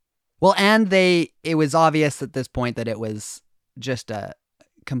 Well, and it was obvious at this point that it was just a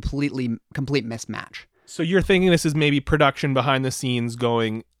complete mismatch. So you're thinking this is maybe production behind the scenes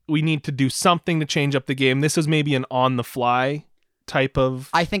going, we need to do something to change up the game. This is maybe an on-the-fly type of...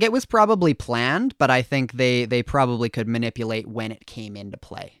 I think it was probably planned, but I think they probably could manipulate when it came into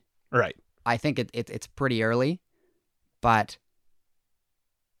play. Right. I think it's pretty early, but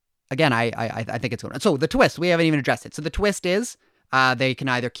again, I think it's going on. So the twist, we haven't even addressed it. So the twist is they can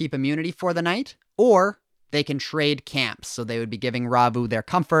either keep immunity for the night or they can trade camps. So they would be giving Ravu their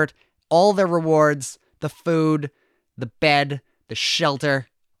comfort, all their rewards, the food, the bed, the shelter,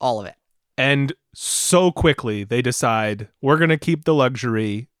 all of it. And so quickly they decide we're going to keep the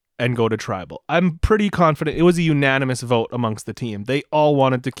luxury and go to Tribal. I'm pretty confident it was a unanimous vote amongst the team. They all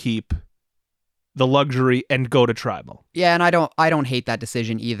wanted to keep the luxury and go to Tribal. Yeah, and I don't hate that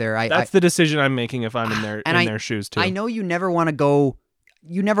decision either. That's the decision I'm making if I'm in their shoes too. I know you never want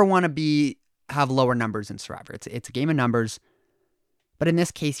to have lower numbers in Survivor. It's a game of numbers. But in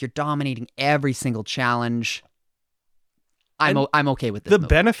this case, you're dominating every single challenge. I'm okay with this. The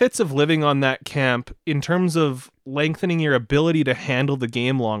benefits of living on that camp in terms of lengthening your ability to handle the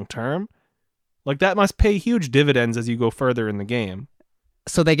game long term, like that must pay huge dividends as you go further in the game.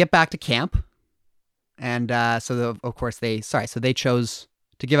 So they get back to camp. And so they chose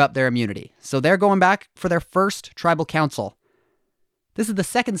to give up their immunity. So they're going back for their first tribal council. This is the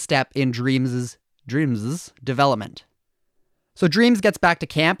second step in Dreams' development. So Dreams gets back to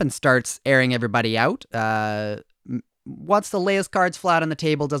camp and starts airing everybody out. Wants to lay his cards flat on the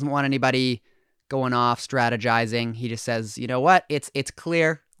table, doesn't want anybody going off, strategizing. He just says, you know what? It's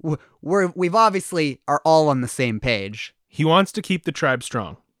clear. We've obviously are all on the same page. He wants to keep the tribe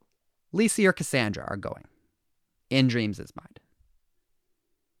strong. Lisi or Cassandra are going, in Dreams' mind.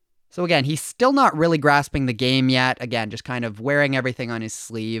 So again, he's still not really grasping the game yet. Again, just kind of wearing everything on his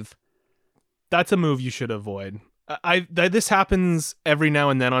sleeve. That's a move you should avoid. This happens every now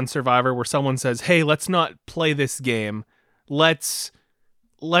and then on Survivor where someone says, hey, let's not play this game. Let's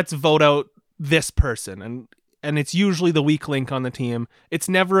vote out this person. And it's usually the weak link on the team. It's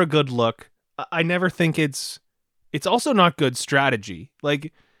never a good look. I never think it's It's also not good strategy.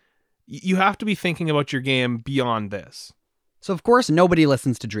 Like, you have to be thinking about your game beyond this. So, of course, nobody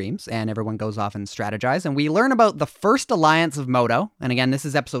listens to Dreams, and everyone goes off and strategize. And we learn about the first alliance of Moto. And again, this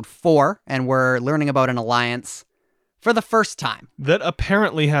is episode 4, and we're learning about an alliance for the first time. That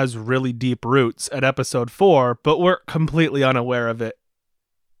apparently has really deep roots at episode 4, but we're completely unaware of it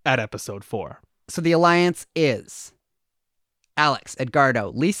at episode 4. So the alliance is Alex,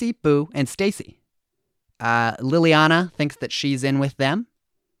 Edgardo, Lisi, Boo, and Stacy. Liliana thinks that she's in with them.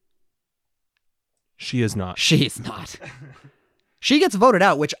 She is not. She's not. She gets voted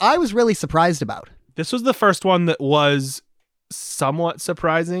out, which I was really surprised about. This was the first one that was somewhat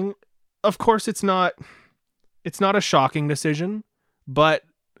surprising. Of course, it's not a shocking decision, but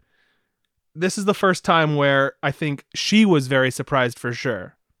this is the first time where I think she was very surprised for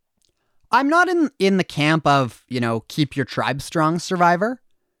sure. I'm not in the camp of, keep your tribe strong Survivor.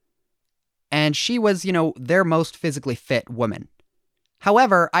 And she was, their most physically fit woman.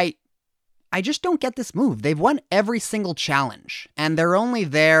 However, I just don't get this move. They've won every single challenge, and they're only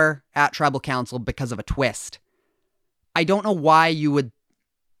there at Tribal Council because of a twist. I don't know why you would,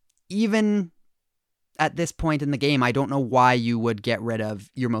 even at this point in the game, I don't know why you would get rid of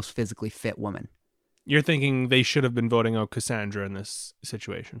your most physically fit woman. You're thinking they should have been voting out Cassandra in this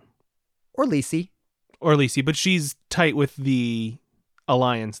situation. Or Lisi. But she's tight with the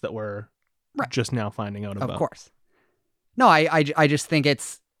alliance that we're just now finding out about. Of course. No, I just think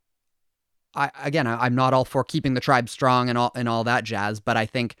it's... I'm not all for keeping the tribe strong and all that jazz, but I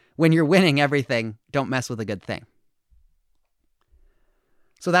think when you're winning everything, don't mess with a good thing.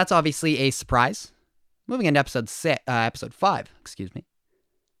 So that's obviously a surprise. Moving into episode 5, excuse me.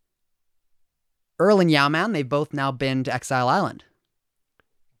 Earl and Yao-Man, they've both now been to Exile Island.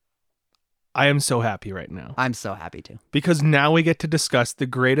 I am so happy right now. I'm so happy too. Because now we get to discuss the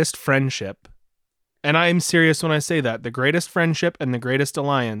greatest friendship, and I am serious when I say that, the greatest friendship and the greatest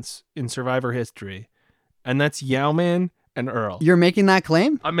alliance in Survivor history, and that's Yao-Man and Earl. You're making that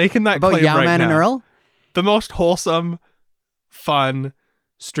claim? I'm making that about claim Yao-Man right now. and Earl? The most wholesome, fun,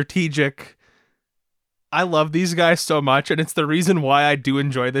 strategic. I love these guys so much, and it's the reason why I do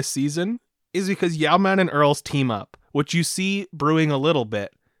enjoy this season, is because Yao-Man and Earl's team up, which you see brewing a little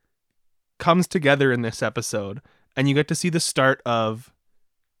bit, comes together in this episode, and you get to see the start of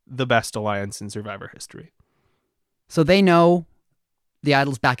the best alliance in Survivor history. So they know the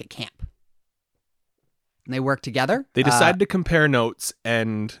Idol's back at camp. And they work together. They decide to compare notes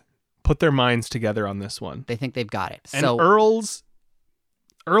and put their minds together on this one. They think they've got it. And Earl's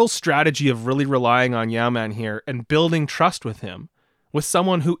strategy of really relying on Yao-Man here and building trust with him, with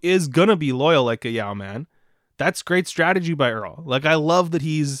someone who is gonna be loyal like a Yao-Man, that's great strategy by Earl. Like, I love that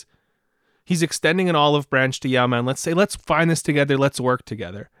he's extending an olive branch to Yao-Man. Let's say, let's find this together. Let's work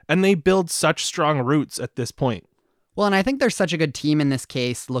together. And they build such strong roots at this point. Well, and I think there's such a good team in this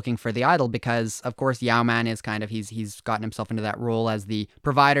case looking for the Idol because, of course, Yao-Man is kind of, he's gotten himself into that role as the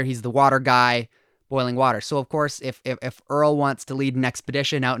provider. He's the water guy, boiling water. So, of course, if Earl wants to lead an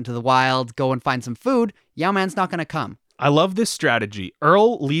expedition out into the wild, go and find some food, Yao-Man's not going to come. I love this strategy.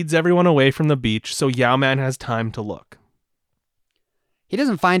 Earl leads everyone away from the beach so Yao-Man has time to look. He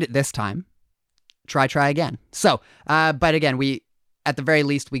doesn't find it this time. Try again. So, but again, at the very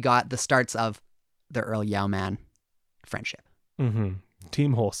least, we got the starts of the Earl Yao-Man friendship. Mm-hmm.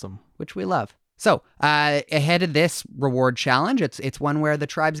 Team wholesome. Which we love. So, ahead of this reward challenge, it's one where the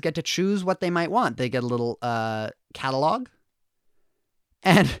tribes get to choose what they might want. They get a little catalog.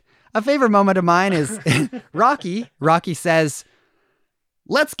 And a favorite moment of mine is Rocky. Rocky says,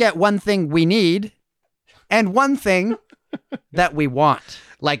 let's get one thing we need and one thing that we want.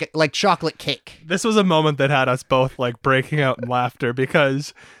 Like chocolate cake. This was a moment that had us both like breaking out in laughter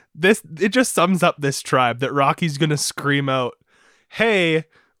because it just sums up this tribe that Rocky's gonna scream out, hey,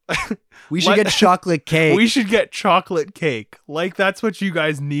 we should get chocolate cake. We should get chocolate cake. Like, that's what you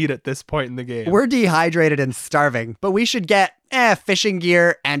guys need at this point in the game. We're dehydrated and starving, but we should get fishing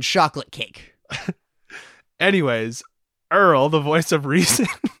gear and chocolate cake. Anyways, Earl, the voice of reason,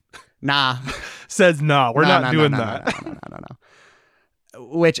 says, we're not doing that. No.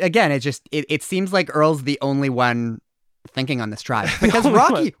 Which, again, it seems like Earl's the only one thinking on this tribe. Because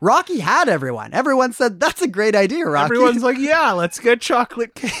Rocky had everyone. Everyone said, that's a great idea, Rocky. Everyone's like, yeah, let's get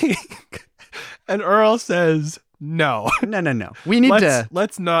chocolate cake. And Earl says, no. No. We need to...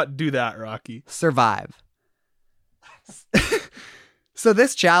 Let's not do that, Rocky. Survive. So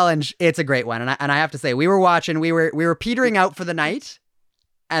this challenge, it's a great one. And I have to say, we were watching, we were petering out for the night,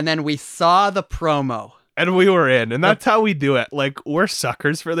 and then we saw the promo. And we were in, and that's how we do it. Like, we're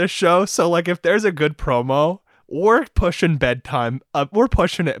suckers for this show. So, like, if there's a good promo, we're pushing bedtime up. We're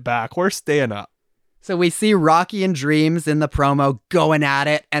pushing it back. We're staying up. So we see Rocky and Dreams in the promo going at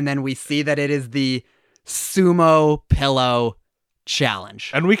it, and then we see that it is the sumo pillow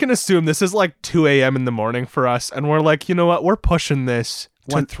challenge. And we can assume this is like 2 a.m. in the morning for us, and we're like, you know what? We're pushing this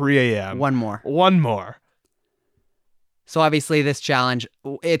to 3 a.m. One more. One more. So obviously this challenge,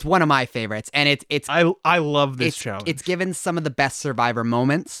 it's one of my favorites, and it's I love this challenge. It's given some of the best Survivor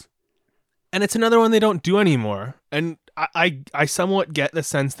moments. And it's another one they don't do anymore. And I somewhat get the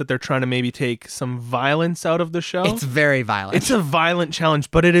sense that they're trying to maybe take some violence out of the show. It's very violent. It's a violent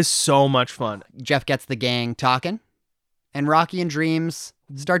challenge, but it is so much fun. Jeff gets the gang talking, and Rocky and Dreams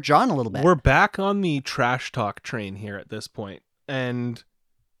start jawing a little bit. We're back on the trash talk train here at this point. And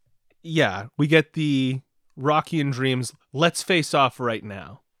yeah, we get the Rocky and Dreams, let's face off right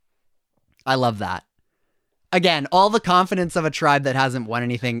now. I love that. Again, all the confidence of a tribe that hasn't won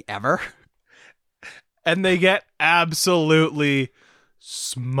anything ever. And they get absolutely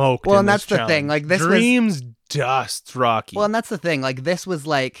smoked. Well, in and this that's the challenge. thing. Like this Dreams dusts Rocky. Well, and that's the thing. Like this was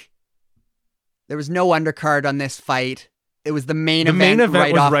like there was no undercard on this fight. It was the main event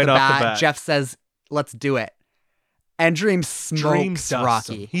right off the bat. Jeff says, "Let's do it." And Dreams smokes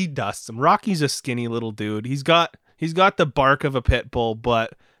Rocky. He dusts him. Rocky's a skinny little dude. He's got the bark of a pit bull,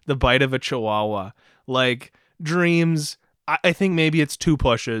 but the bite of a chihuahua. Like Dreams, I think maybe it's 2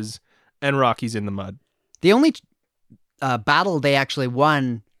 pushes, and Rocky's in the mud. The only battle they actually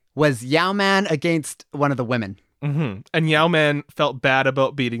won was Yao Man against one of the women. Mm-hmm. And Yao Man felt bad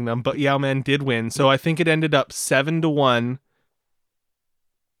about beating them, but Yao Man did win. So I think it ended up 7-1.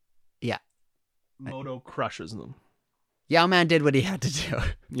 Yeah. Moto crushes them. Yao Man did what he had to do.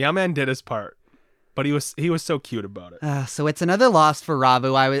 Yao Man did his part, but he was so cute about it. So it's another loss for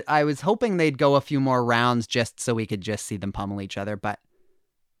Ravu. I was hoping they'd go a few more rounds just so we could just see them pummel each other, but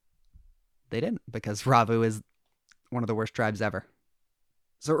they didn't, because Ravu is one of the worst tribes ever.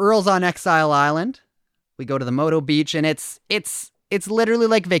 So Earl's on Exile Island. We go to the Moto Beach, and it's literally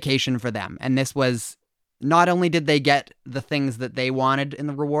like vacation for them. And this was, not only did they get the things that they wanted in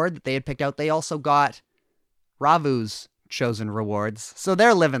the reward that they had picked out, they also got Ravu's chosen rewards. So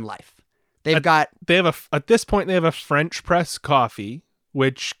they're living life. At this point they have a French press coffee,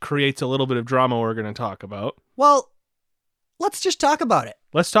 which creates a little bit of drama we're going to talk about. Well, let's just talk about it.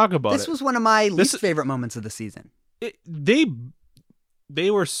 Let's talk about it. This was one of my least favorite moments of the season. They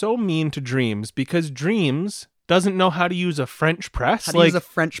were so mean to Dreams because Dreams doesn't know how to use a French press. How to use a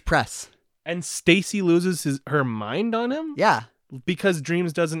French press. And Stacy loses her mind on him? Yeah. Because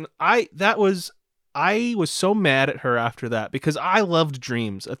Dreams doesn't... I was so mad at her after that because I loved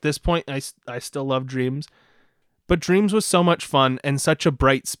Dreams. At this point, I still love Dreams. But Dreams was so much fun and such a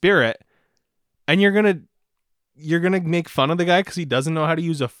bright spirit. And you're gonna make fun of the guy because he doesn't know how to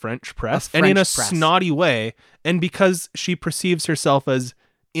use a French press, and in a snotty way, and because she perceives herself as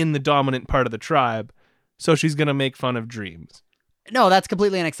in the dominant part of the tribe, so she's gonna make fun of Dreams. No, that's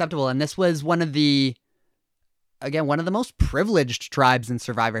completely unacceptable. And this was one of the most privileged tribes in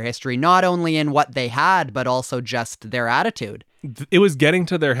Survivor history, not only in what they had, but also just their attitude. It was getting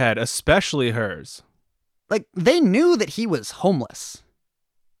to their head, especially hers. Like, they knew that he was homeless.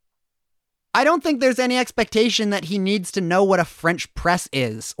 I don't think there's any expectation that he needs to know what a French press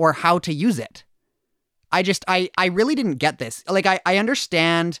is or how to use it. I really didn't get this. Like, I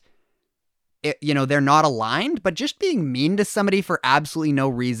understand, they're not aligned, but just being mean to somebody for absolutely no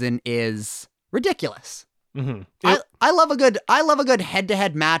reason is ridiculous. Mm-hmm. I love a good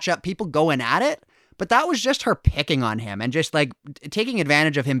head-to-head matchup, people going at it, but that was just her picking on him and just like taking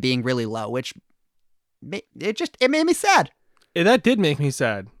advantage of him being really low, which it made me sad. That did make me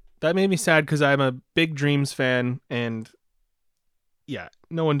sad. That made me sad because I'm a big Dreams fan, and yeah,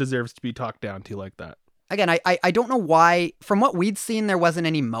 no one deserves to be talked down to like that. Again, I don't know why. From what we'd seen, there wasn't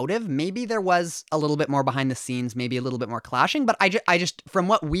any motive. Maybe there was a little bit more behind the scenes, maybe a little bit more clashing, but I just from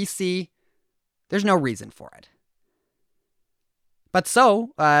what we see, there's no reason for it. But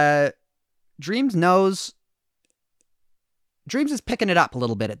so, Dreams is picking it up a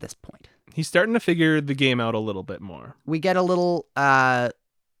little bit at this point. He's starting to figure the game out a little bit more. We get a little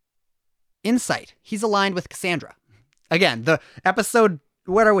insight. He's aligned with Cassandra. Again, the episode,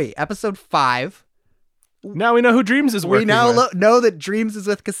 what are we? Episode 5. Now we know who Dreams is working with. We now know that Dreams is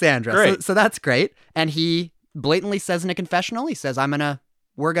with Cassandra. Great. So that's great. And he blatantly says in a confessional, he says,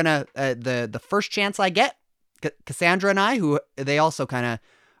 we're gonna, the first chance I get, Cassandra and I, who they also kind of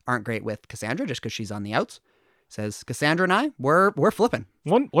aren't great with Cassandra just because she's on the outs, says Cassandra and I, we're flipping.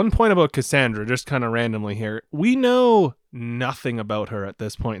 One point about Cassandra, just kind of randomly here. We know nothing about her at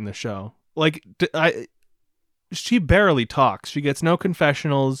this point in the show. Like, she barely talks. She gets no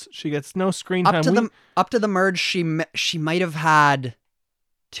confessionals. She gets no screen time. Up to the merge, she might have had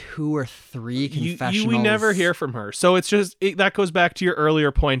 2 or 3 confessionals. We never hear from her. So it's just, that goes back to your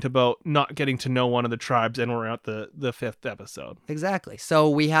earlier point about not getting to know one of the tribes, and we're at the 5th episode. Exactly. So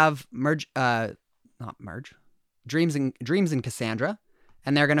we have Dreams and Cassandra,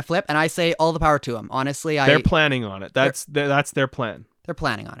 and they're going to flip, and I say all the power to them. Honestly, they're planning on it. That's their plan. They're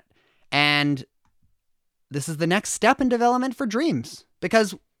planning on it. And this is the next step in development for Dreams,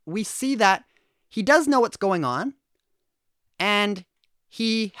 because we see that he does know what's going on, and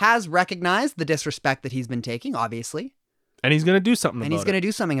he has recognized the disrespect that he's been taking, obviously. And he's going to do something about it. And he's going to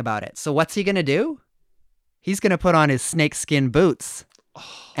do something about it. So what's he going to do? He's going to put on his snakeskin boots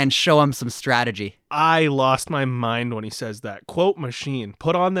and show him some strategy. I lost my mind when he says that. Quote machine.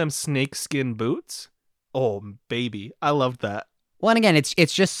 Put on them snakeskin boots? Oh, baby. I loved that. Well, and again,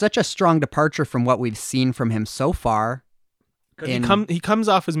 it's just such a strong departure from what we've seen from him so far. He comes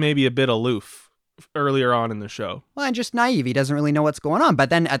off as maybe a bit aloof earlier on in the show. Well, and just naive. He doesn't really know what's going on. But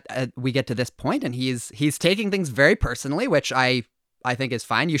then we get to this point, and he's taking things very personally, which I think is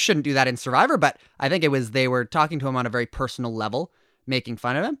fine. You shouldn't do that in Survivor, but I think they were talking to him on a very personal level, making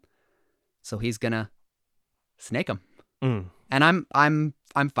fun of him. So he's gonna snake him, and I'm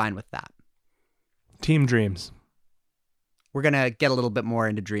fine with that. Team Dreams. We're gonna get a little bit more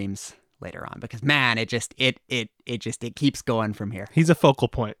into Dreams later on, because man, it keeps going from here. He's a focal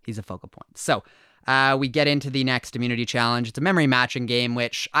point. So we get into the next immunity challenge. It's a memory matching game,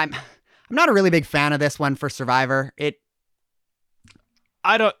 which I'm not a really big fan of this one for Survivor.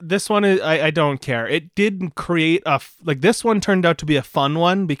 I don't care. It did create this one turned out to be a fun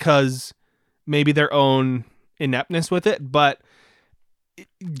one because maybe their own ineptness with it, but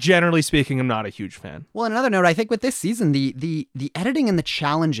generally speaking, I'm not a huge fan. Well, another note, I think with this season, the editing and the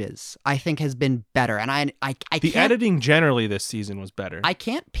challenges, I think, has been better. And I the editing generally this season was better. I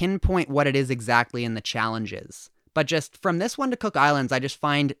can't pinpoint what it is exactly in the challenges, but just from this one to Cook Islands, I just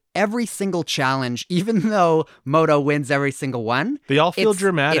find every single challenge, even though Moto wins every single one, they all feel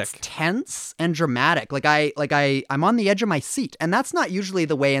dramatic. It's tense and dramatic. I'm on the edge of my seat, and that's not usually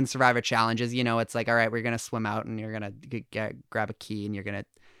the way in Survivor challenges. You know, it's like, all right, we're gonna swim out, and you're gonna grab a key, and you're gonna,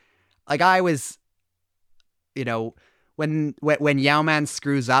 I was, when Yao-Man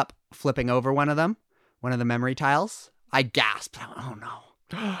screws up flipping over one of the memory tiles, I gasped. Oh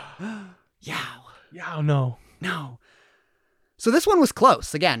no, Yao, no. No. So this one was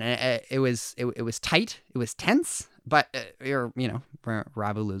close. Again, it was tight. It was tense. But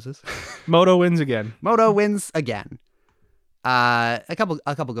Ravu loses. Moto wins again. A couple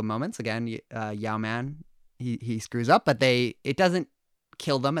good moments. Again, Yao-Man he screws up, but it doesn't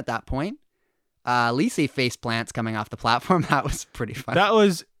kill them at that point. Lisi face plants coming off the platform. That was pretty fun. That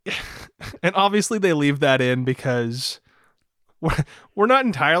was, and obviously they leave that in because we're not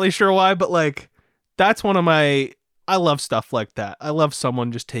entirely sure why, but that's one of I love stuff like that. I love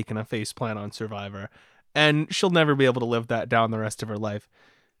someone just taking a faceplant on Survivor, and she'll never be able to live that down the rest of her life.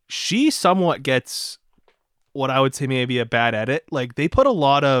 She somewhat gets what I would say maybe a bad edit. They put a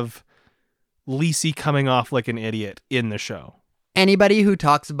lot of Lisi coming off like an idiot in the show. Anybody who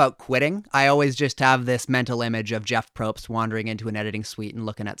talks about quitting, I always just have this mental image of Jeff Probst wandering into an editing suite and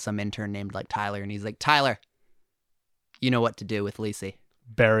looking at some intern named Tyler, and he's like, Tyler, you know what to do with Lisi.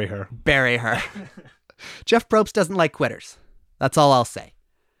 Bury her. Jeff Probst doesn't like quitters. That's all I'll say.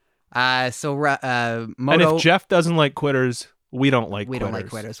 Moto, and if Jeff doesn't like quitters, we don't like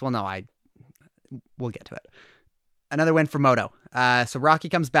quitters. Well, no, we'll get to it. Another win for Moto. So Rocky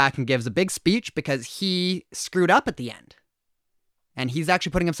comes back and gives a big speech because he screwed up at the end. And he's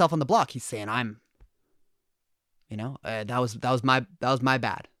actually putting himself on the block. He's saying, that was my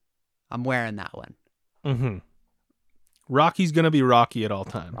bad. I'm wearing that one. Mm-hmm. Rocky's going to be Rocky at all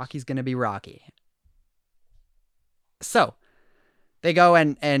times. Rocky's going to be Rocky. So they go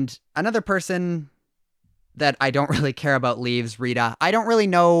and another person that I don't really care about leaves, Rita. I don't really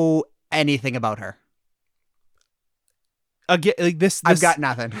know anything about her. Again, I've got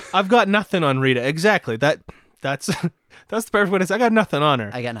nothing. I've got nothing on Rita. Exactly. That's the perfect way to say. I got nothing on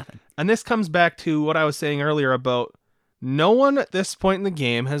her. I got nothing. And this comes back to what I was saying earlier about no one at this point in the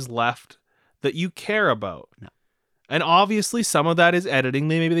game has left that you care about. No. And obviously some of that is editing.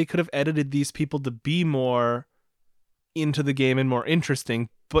 Maybe they could have edited these people to be more into the game and more interesting.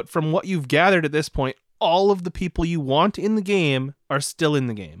 But from what you've gathered at this point, all of the people you want in the game are still in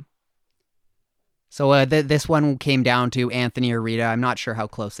the game. So this one came down to Anthony or Rita. I'm not sure how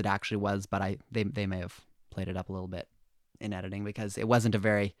close it actually was, but they may have played it up a little bit in editing because it wasn't a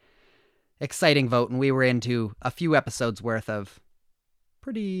very exciting vote, and we were into a few episodes worth of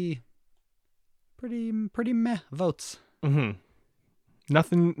pretty meh votes. Mm-hmm.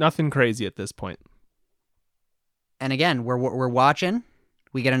 Nothing crazy at this point. And again, we're watching.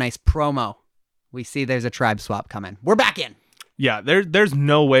 we get a nice promo. We see there's a tribe swap coming. We're back in. Yeah, there's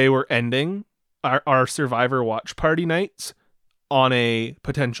no way we're ending our Survivor watch party nights on a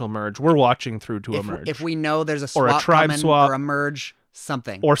potential merge. We're watching through to a merge. If we know there's a Or swap a tribe coming, swap. or a merge,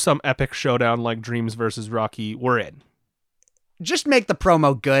 something. Or some epic showdown like Dreams versus Rocky, we're in. Just make the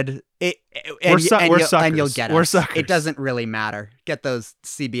promo good. We're suckers. And you'll get We're us. suckers. It doesn't really matter. Get those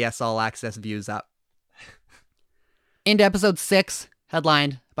CBS All Access views up. Into episode 6,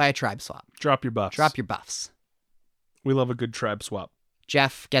 headlined by a tribe swap. Drop your buffs. Drop your buffs. We love a good tribe swap.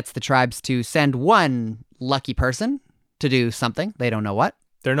 Jeff gets the tribes to send one lucky person to do something. They don't know what.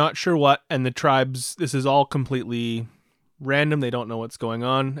 They're not sure what, and the tribes, this is all completely random. They don't know what's going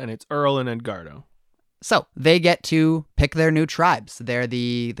on, and it's Earl and Edgardo. So they get to pick their new tribes. They're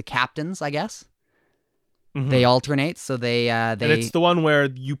the captains, I guess. Mhm. They alternate, so they And it's the one where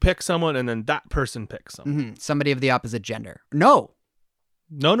you pick someone and then that person picks someone. somebody of the opposite gender. No,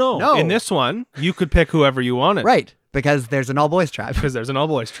 No. In this one, you could pick whoever you wanted. right, because there's an all boys tribe. Because there's an all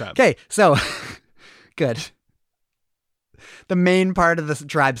boys tribe. Okay, so good. The main part of this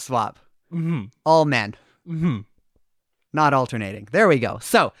tribe swap, Mm-hmm. all men, Mm-hmm. not alternating. There we go.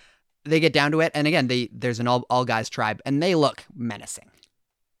 So they get down to it, and again, there's an all guys tribe, and they look menacing.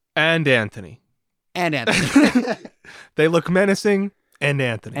 And Anthony. And Anthony. They look menacing, and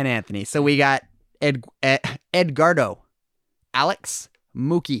Anthony. And Anthony. So we got Edgardo, Alex,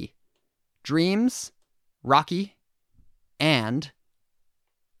 Mookie, Dreams, Rocky, and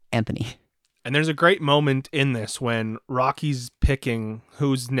Anthony. And there's a great moment in this when Rocky's picking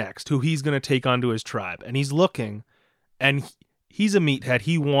who's next, who he's going to take onto his tribe. And he's looking, and he's a meathead.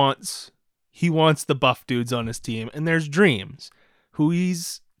 He wants the buff dudes on his team. And there's Dreams, who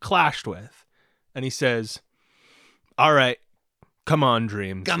he's clashed with. And he says, all right, come on,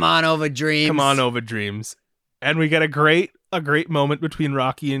 Dreams. Come on over, Dreams. Come on over, Dreams. And we get a great moment between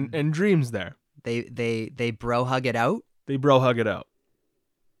Rocky and Dreams there. They bro hug it out. They bro hug it out.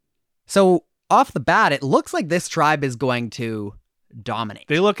 So off the bat, it looks like this tribe is going to dominate.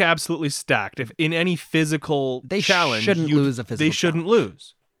 They look absolutely stacked. If in any physical They challenge, shouldn't lose a physical They shouldn't challenge.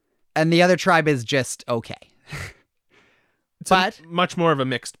 lose. And the other tribe is just okay. It's But much more of a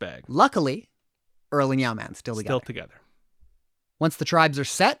mixed bag. luckily, Earl and Yowman still together. Still together. Once the tribes are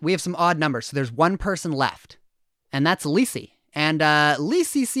set, we have some odd numbers. So there's one person left, and that's Lisi. And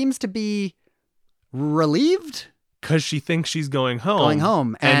Lisi seems to be relieved. Because she thinks she's going home. Going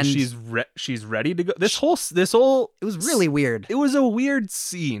home, and she's ready to go. This whole It was really weird. It was a weird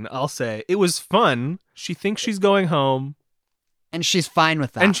scene, I'll say. It was fun. She thinks she's going home. And she's fine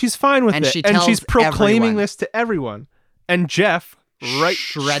with that. And she's fine with And it. she And tells she's proclaiming everyone. this to everyone. And Jeff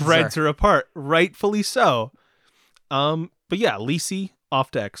shreds her apart. Rightfully so. But yeah, Lisi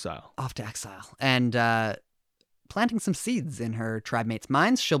off to exile. Off to exile. And planting some seeds in her tribe mates'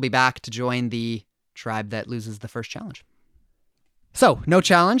 minds. She'll be back to join the tribe that loses the first challenge. So, no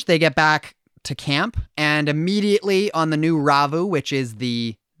challenge. They get back to camp, and immediately on the new Ravu, which is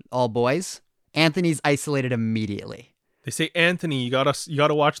the all boys, Anthony's isolated immediately. They say, Anthony, you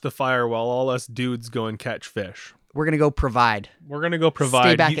gotta watch the fire while all us dudes go and catch fish. We're going to go provide. We're gonna go provide.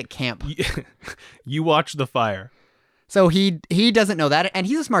 Stay back at camp. You watch the fire. So he doesn't know that, and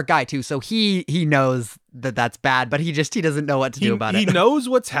he's a smart guy too. So he knows that that's bad, but he doesn't know what to do about it. He knows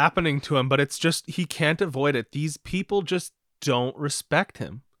what's happening to him, but it's just he can't avoid it. These people just don't respect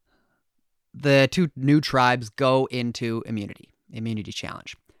him. The two new tribes go into immunity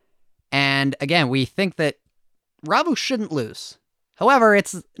challenge, and again we think that Ravu shouldn't lose. However,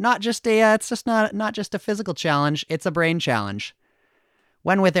 it's not just a physical challenge; it's a brain challenge.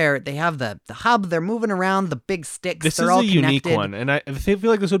 When they have the hub, they're moving around the big sticks. This they're is all a unique connected. one, and I feel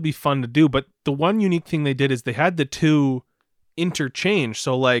like this would be fun to do. But the one unique thing they did is they had the two interchange.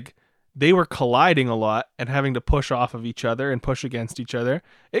 So like they were colliding a lot and having to push off of each other and push against each other.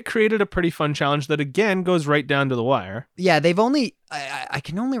 It created a pretty fun challenge that again goes right down to the wire. Yeah, they've only I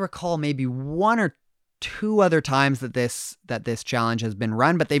can only recall maybe one or two other times that this challenge has been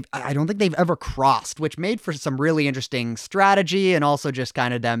run, but I don't think they've ever crossed, which made for some really interesting strategy and also just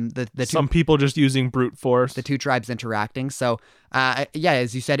kind of Some people just using brute force. the two tribes interacting. So yeah,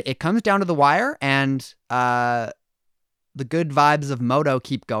 as you said, it comes down to the wire, and the good vibes of Moto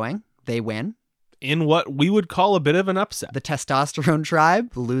keep going. They win. In what we would call a bit of an upset. The testosterone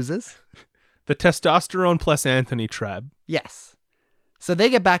tribe loses. The testosterone plus Anthony tribe. Yes. So they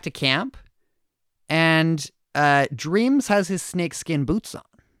get back to camp, and Dreams has his snakeskin boots on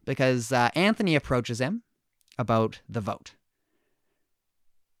because Anthony approaches him about the vote.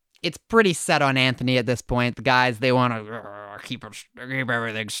 It's pretty set on Anthony at this point. The guys, they want to keep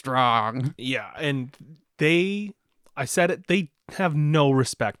everything strong. Yeah, and I said it, they have no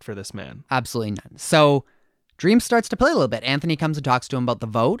respect for this man. Absolutely none. So Dream starts to play a little bit. Anthony comes and talks to him about the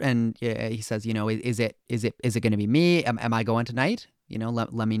vote, and he says, is it going to be me? Am I going tonight?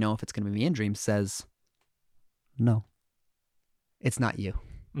 Let me know if it's going to be me. And Dream says, no, it's not you.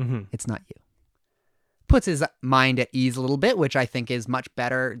 Mm-hmm. It's not you. Puts his mind at ease a little bit, which I think is much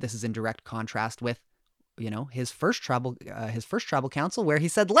better. This is in direct contrast with, his first tribal council, where he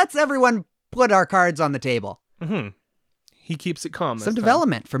said, let's everyone put our cards on the table. Mm-hmm. He keeps it calm. Some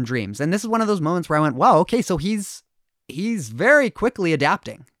development from Dreams. And this is one of those moments where I went, wow, okay, so he's very quickly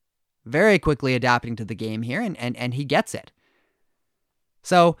adapting to the game here, and he gets it.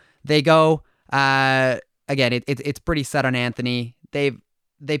 So they go, again, it's pretty set on Anthony.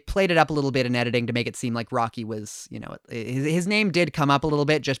 They played it up a little bit in editing to make it seem like Rocky was, his name did come up a little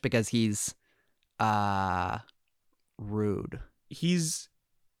bit just because he's rude. He's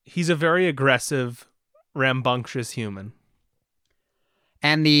a very aggressive, rambunctious human.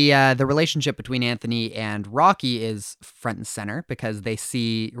 And the relationship between Anthony and Rocky is front and center because they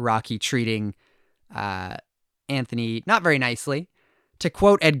see Rocky treating Anthony not very nicely. To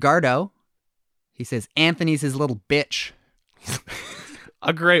quote Edgardo, he says, Anthony's his little bitch.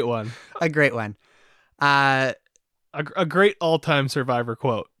 A great one. A great one. A great all-time Survivor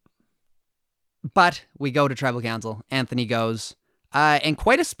quote. But we go to Tribal Council. Anthony goes, and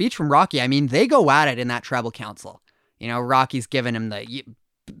quite a speech from Rocky. I mean, they go at it in that Tribal Council. Rocky's giving him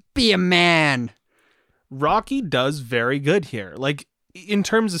be a man. Rocky does very good here. Like, in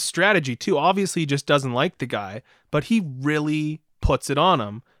terms of strategy, too. Obviously, he just doesn't like the guy, but he really puts it on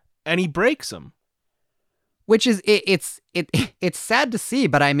him, and he breaks him. Which is, it's sad to see,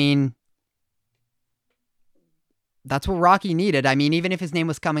 but I mean, that's what Rocky needed. I mean, even if his name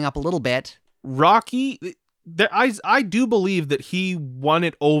was coming up a little bit. Rocky, I do believe that he won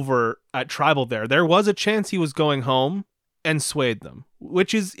it over at Tribal there. There was a chance he was going home and swayed them,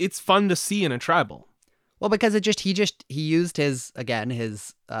 which is, it's fun to see in a Tribal. Well, because he used his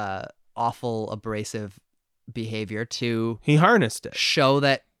awful abrasive behavior to... He harnessed it. Show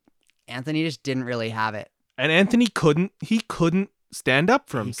that Anthony just didn't really have it. And Anthony couldn't stand up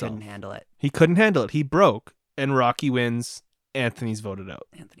for himself. He couldn't handle it. He broke, and Rocky wins. Anthony's voted out.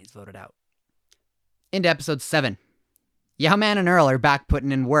 Into episode 7. Yao-Man and Earl are back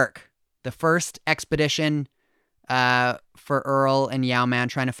putting in work. The first expedition for Earl and Yao-Man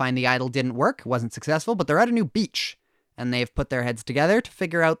trying to find the idol didn't work. Wasn't successful, but they're at a new beach. And they've put their heads together to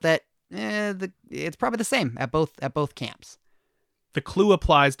figure out that it's probably the same at both camps. The clue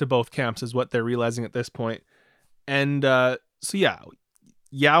applies to both camps is what they're realizing at this point. And so yeah,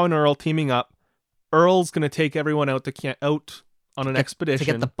 Yao and Earl teaming up. Earl's going to take everyone out on an expedition.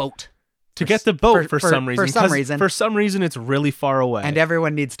 To get the boat. For some reason. For some reason, it's really far away. And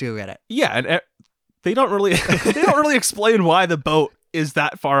everyone needs to get it. Yeah, and they don't really explain why the boat is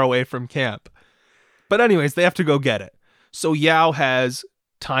that far away from camp. But anyways, they have to go get it. So Yao has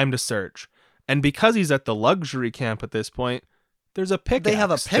time to search. And because he's at the luxury camp at this point, there's a pickaxe. They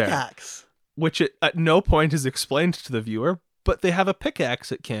have a pickaxe. Which at no point is explained to the viewer, but they have a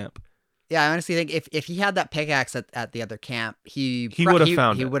pickaxe at camp. Yeah, I honestly think if he had that pickaxe at the other camp, he would have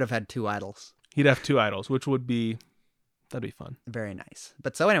found it. He would have had 2 idols. He'd have 2 idols, which that'd be fun. Very nice.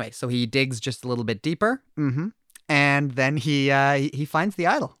 But so anyway, so he digs just a little bit deeper. Mm-hmm. And then he finds the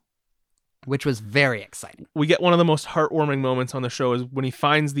idol, which was very exciting. We get one of the most heartwarming moments on the show is when he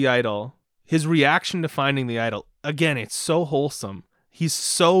finds the idol. His reaction to finding the idol, again, it's so wholesome. He's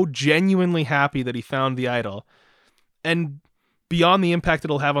so genuinely happy that he found the idol. And beyond the impact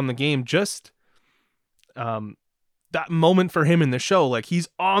it'll have on the game, just that moment for him in the show, like he's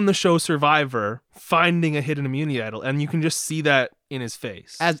on the show Survivor finding a hidden immunity idol, and you can just see that in his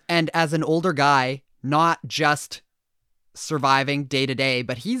face. As an older guy, not just surviving day to day,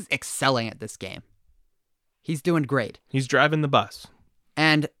 but he's excelling at this game. He's doing great. He's driving the bus.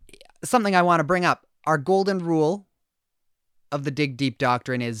 And something I want to bring up, our golden rule of the Dig Deep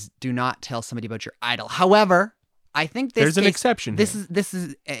Doctrine is do not tell somebody about your idol. However, I think there's an exception. This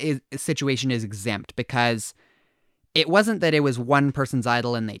situation is exempt because it wasn't that it was one person's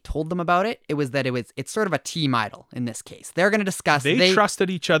idol and they told them about it. It was that it's sort of a team idol in this case. They're going to discuss. They trusted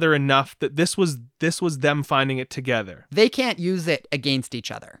each other enough that this was them finding it together. They can't use it against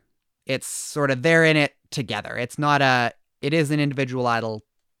each other. It's sort of they're in it together. It is an individual idol,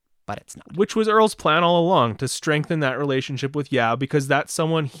 but it's not. Which was Earl's plan all along, to strengthen that relationship with Yao because that's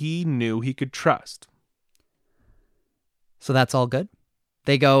someone he knew he could trust. So that's all good.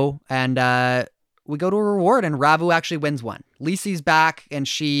 They go and we go to a reward and Ravu actually wins one. Lisi's back and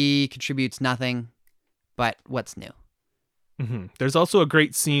she contributes nothing, but what's new? Mm-hmm. There's also a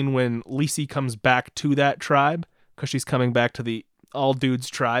great scene when Lisi comes back to that tribe because she's coming back to the all dudes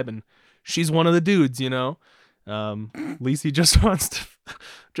tribe, and she's one of the dudes, you know. Lisi just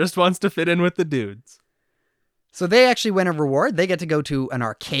wants to fit in with the dudes. So they actually win a reward. They get to go to an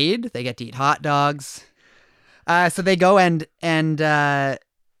arcade. They get to eat hot dogs. So they go and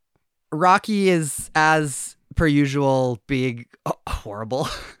Rocky is, as per usual, being horrible.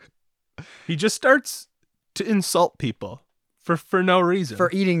 He just starts to insult people for no reason. For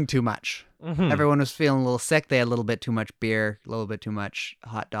eating too much. Mhm. Everyone was feeling a little sick. They had a little bit too much beer, a little bit too much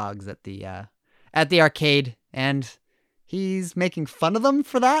hot dogs at the arcade, and he's making fun of them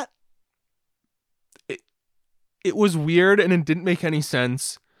for that. It was weird and it didn't make any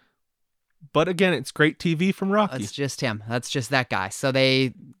sense. But again, it's great TV from Rocky. That's just him. That's just that guy. So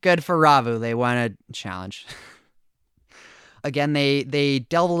good for Ravu. They won a challenge. Again, they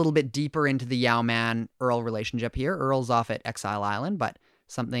delve a little bit deeper into the Yao Man Earl relationship here. Earl's off at Exile Island, but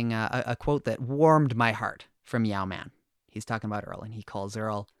something, a quote that warmed my heart from Yao Man. He's talking about Earl, and he calls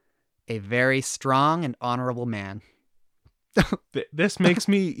Earl a very strong and honorable man. This makes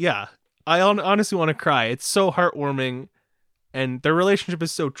me, I honestly want to cry. It's so heartwarming, and their relationship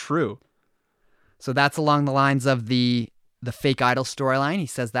is so true. So that's along the lines of the fake idol storyline. He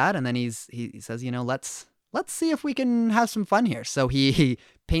says that, and then he says, let's see if we can have some fun here. So he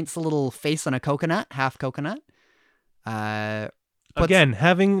paints a little face on a coconut, half coconut. Again,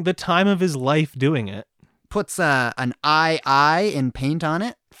 having the time of his life doing it. Puts an eye in paint on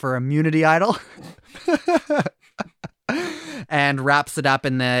it for immunity idol. And wraps it up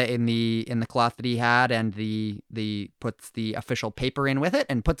in the cloth that he had, and puts the official paper in with it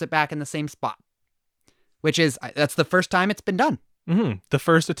and puts it back in the same spot. That's the first time it's been done. Mm-hmm. The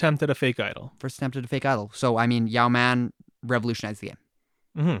first attempt at a fake idol. So, I mean, Yao Man revolutionized the game.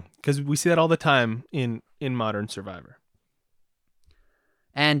 Mm-hmm. Because we see that all the time in modern Survivor.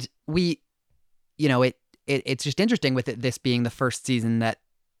 And it's just interesting with this being the first season that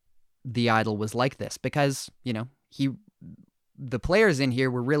the idol was like this, because, the players in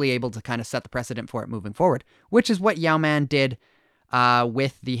here were really able to kind of set the precedent for it moving forward, which is what Yao Man did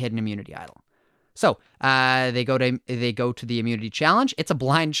with the hidden immunity idol. So they go to the immunity challenge. It's a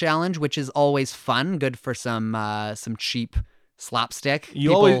blind challenge, which is always fun, good for some cheap slapstick.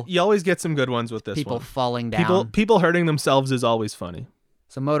 You always get some good ones with this people one. Falling down. People hurting themselves is always funny.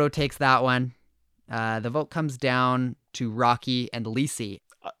 So Moto takes that one. The vote comes down to Rocky and Lisi.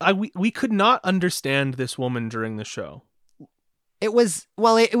 We could not understand this woman during the show. It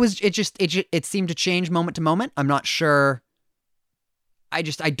seemed to change moment to moment. I'm not sure. I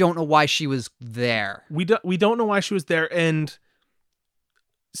don't know why she was there. We don't know why she was there, and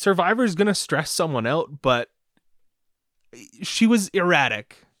Survivor's gonna stress someone out, but she was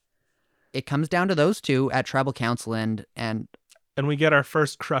erratic. It comes down to those two at Tribal Council, and we get our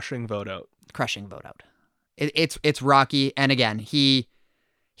first crushing vote out. It's Rocky, and again he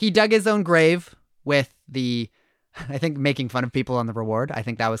dug his own grave with I think making fun of people on the reward. I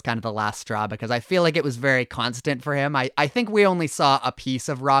think that was kind of the last straw, because I feel like it was very constant for him. I think we only saw a piece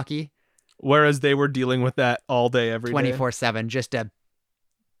of Rocky. Whereas they were dealing with that all day, every day. 24/7, just a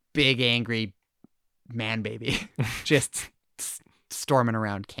big angry man baby, just storming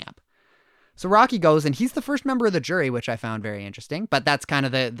around camp. So Rocky goes, and he's the first member of the jury, which I found very interesting. But that's kind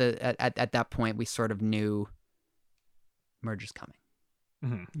of at that point we sort of knew merge is coming.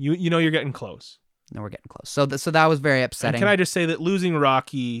 Mm-hmm. You're getting close. No, we're getting close. So that was very upsetting. And can I just say that losing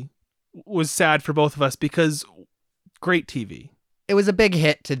Rocky was sad for both of us, because great TV. It was a big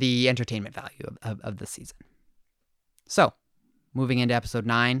hit to the entertainment value of the season. So, moving into episode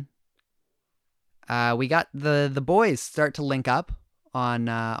 9, we got the boys start to link up on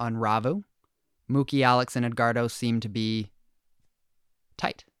Ravu. Mookie, Alex, and Edgardo seem to be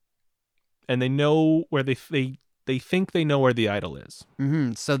tight. And they know where they think they know where the idol is.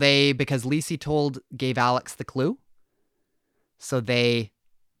 Mm-hmm. So because Lisi gave Alex the clue, so they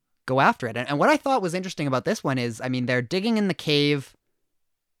go after it. And what I thought was interesting about this one is, I mean, they're digging in the cave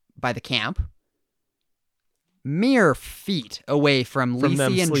by the camp, mere feet away from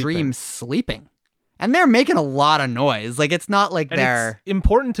Lisi and Dream sleeping. And they're making a lot of noise. Like, it's not like It's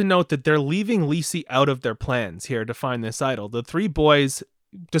important to note that they're leaving Lisi out of their plans here to find this idol. The three boys,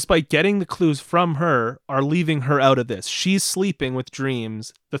 despite getting the clues from her, are leaving her out of this. She's sleeping with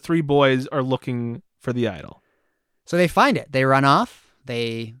Dreams. The three boys are looking for the idol. So they find it. They run off.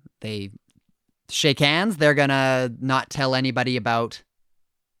 They shake hands. They're gonna not tell anybody about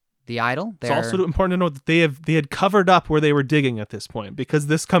the idol. It's also important to note that they had covered up where they were digging at this point, because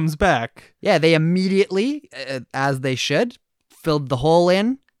this comes back. Yeah, they immediately, as they should, filled the hole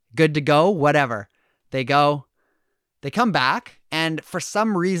in. Good to go. Whatever. They come back, and for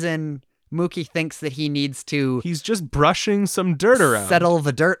some reason, Mookie thinks that he needs to He's just brushing some dirt around. settle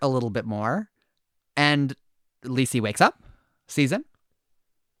the dirt a little bit more. And Lacey wakes up, sees him.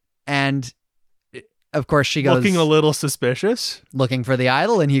 And of course she goes Looking a little suspicious. looking for the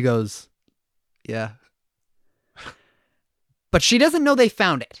idol, and he goes, yeah. But she doesn't know they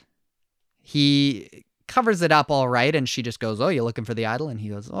found it. He covers it up all right, and she just goes, oh, you're looking for the idol? And he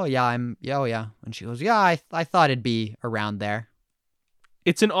goes, oh yeah, And she goes, yeah, I thought it'd be around there.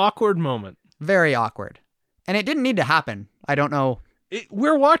 It's an awkward moment. Very awkward. And it didn't need to happen. I don't know.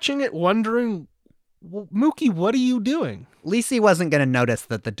 We're watching it wondering, well, Mookie, what are you doing? Lacey wasn't going to notice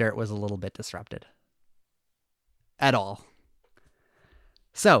that the dirt was a little bit disrupted. At all.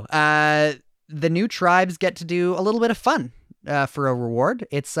 So, the new tribes get to do a little bit of fun for a reward.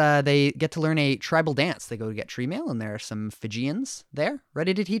 It's they get to learn a tribal dance. They go to get tree mail, and there are some Fijians there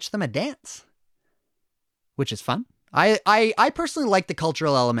ready to teach them a dance, which is fun. I personally like the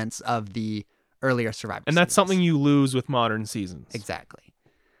cultural elements of the earlier Survivor And that's seasons. something you lose with modern seasons. Exactly.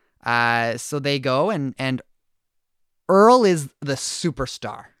 So they go, and Earl is the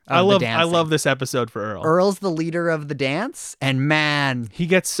superstar of the dancing. I love this episode for Earl. Earl's the leader of the dance, and man, He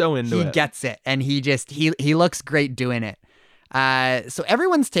gets so into he it. gets it, and he looks great doing it. So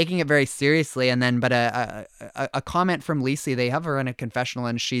everyone's taking it very seriously, and then but a comment from Lacey, they have her in a confessional,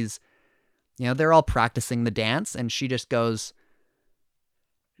 and she's, they're all practicing the dance, and she just goes,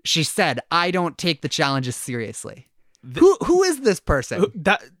 she said, I don't take the challenges seriously. Who is this person?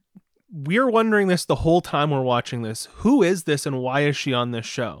 We're wondering this the whole time we're watching this. Who is this, and why is she on this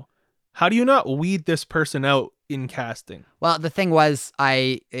show? How do you not weed this person out in casting? Well, the thing was,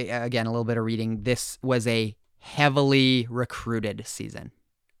 again, a little bit of reading, this was a heavily recruited season.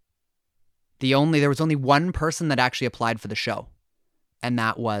 There was only one person that actually applied for the show, and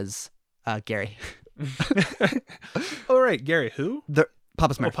that was Gary. All right, Gary, who?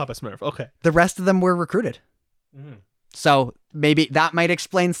 Papa Smurf. Oh, Papa Smurf. Okay. The rest of them were recruited. Mhm. So maybe that might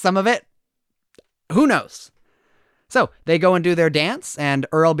explain some of it. Who knows? So they go and do their dance, and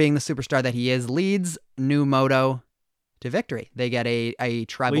Earl, being the superstar that he is, leads New Moto to victory. They get a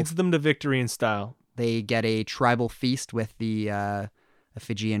tribal. Leads them to victory in style. They get a tribal feast with the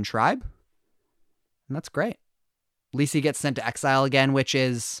Fijian tribe, and that's great. Lacey gets sent to exile again, which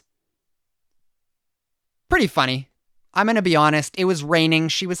is pretty funny. I'm going to be honest. It was raining.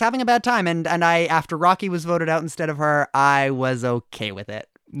 She was having a bad time. And after Rocky was voted out instead of her, I was okay with it.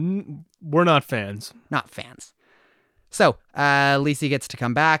 We're not fans. Not fans. So, Lacey gets to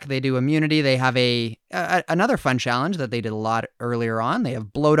come back. They do immunity. They have another fun challenge that they did a lot earlier on. They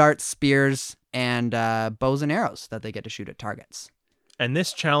have blow darts, spears, and bows and arrows that they get to shoot at targets. And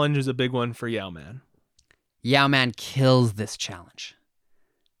this challenge is a big one for Yao Man. Yao Man kills this challenge.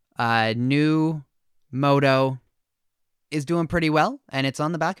 New Moto is doing pretty well, and it's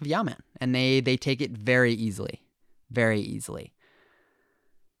on the back of Yao Man, and they take it very easily. Very easily.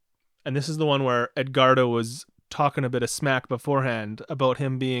 And this is the one where Edgardo was talking a bit of smack beforehand about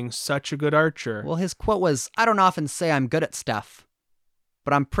him being such a good archer. Well, his quote was, I don't often say I'm good at stuff,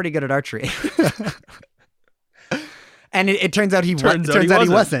 but I'm pretty good at archery. And it turns out he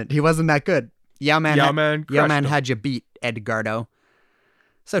wasn't. He wasn't that good. Yao Man had you beat, Edgardo.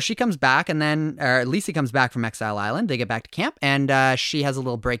 So she comes back, and then Lacey comes back from Exile Island. They get back to camp, and she has a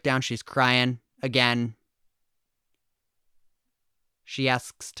little breakdown. She's crying again. She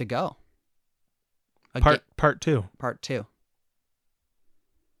asks to go. Part two. Part two.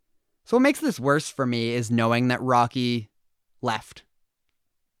 So what makes this worse for me is knowing that Rocky left.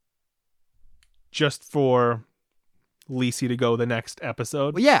 Just for Lacey to go the next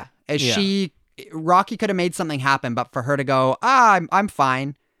episode. Well, yeah. Rocky could have made something happen, but for her to go, I'm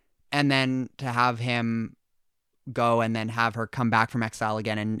fine, and then to have him go and then have her come back from exile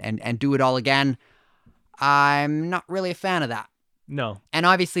again and do it all again, I'm not really a fan of that. No. And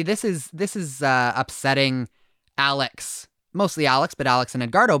obviously this is upsetting Alex, mostly Alex, but Alex and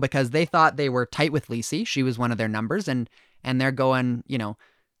Edgardo, because they thought they were tight with Lacey. She was one of their numbers, and they're going,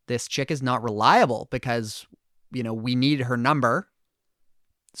 this chick is not reliable because, we need her number.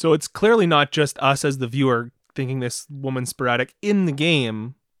 So it's clearly not just us as the viewer thinking this woman's sporadic. In the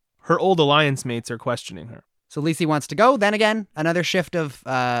game, her old alliance mates are questioning her. So Lacey wants to go. Then again, another shift of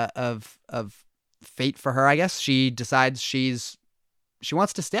fate for her, I guess. She decides she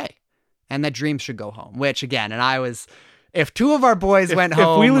wants to stay, and that Dreams should go home. Which again, if two of our boys went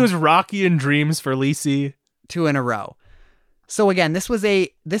home, if we lose Rocky and Dreams for Lacey, 2 in a row. So again, this was a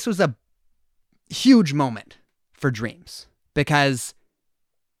huge moment for Dreams, because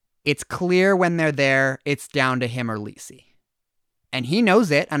it's clear when they're there, it's down to him or Lacey. And he knows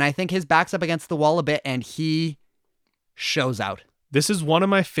it, and I think his back's up against the wall a bit, and he shows out. this is one of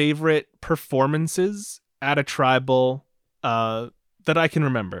my favorite performances at a tribal that I can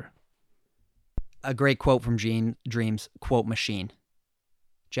remember. A great quote from Dream's quote machine.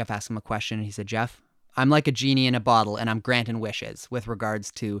 Jeff asked him a question, and he said, Jeff, I'm like a genie in a bottle, and I'm granting wishes with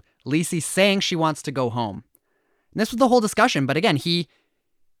regards to Lacey saying she wants to go home. And this was the whole discussion, but again, he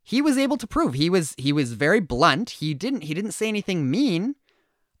was able to prove he was very blunt. He didn't say anything mean,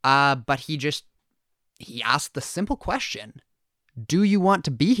 but he asked the simple question, do you want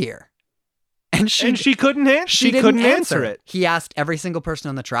to be here? And she couldn't answer. She couldn't answer it. He asked every single person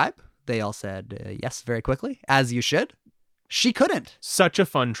on the tribe. They all said yes very quickly, as you should. She couldn't. Such a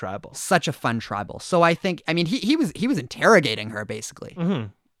fun tribal. So I think, I mean, he was interrogating her basically,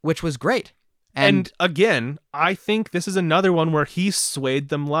 which was great. And again, I think this is another one where he swayed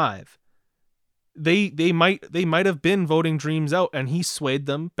them live. They might have been voting Dreams out, and he swayed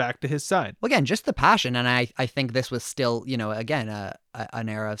them back to his side. Well, again, just the passion, and I think this was still, again, an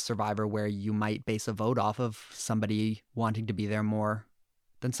era of Survivor where you might base a vote off of somebody wanting to be there more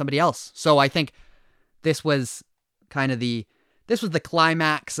than somebody else. So I think this was kind of the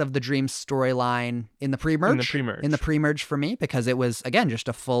climax of the Dreams storyline in the pre-merge. In the pre-merge for me, because it was, again, just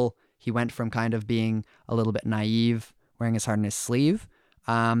a full. He went from kind of being a little bit naive, wearing his heart on his sleeve,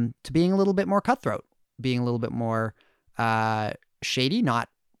 to being a little bit more cutthroat, being a little bit more shady, not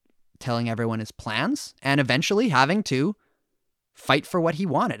telling everyone his plans, and eventually having to fight for what he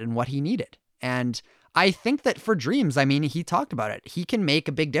wanted and what he needed. And I think that for Dreams, I mean, he talked about it. He can make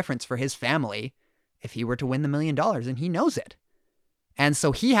a big difference for his family if he were to win the $1 million, and he knows it. And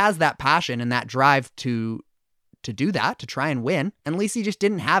so he has that passion and that drive to do that, to try and win. And Lacey just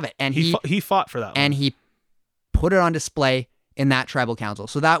didn't have it. And he fought for that one. And he put it on display in that tribal council.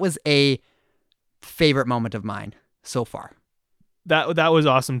 So that was a favorite moment of mine so far. That was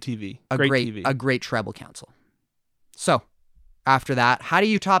awesome TV. Great TV. A great tribal council. So after that, how do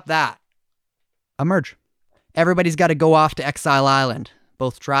you top that? A merge. Everybody's got to go off to Exile Island.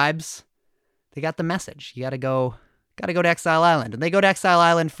 Both tribes, they got the message. You got to go to Exile Island. And they go to Exile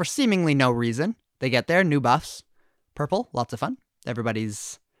Island for seemingly no reason. They get there, new buffs. Purple, lots of fun.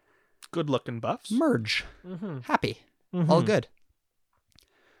 Everybody's good looking buffs. Merge. Happy. All good.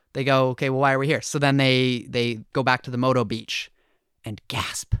 They go, okay, well, why are we here? So then they go back to the Moto Beach and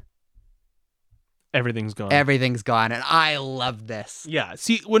gasp. Everything's gone. And I love this. Yeah.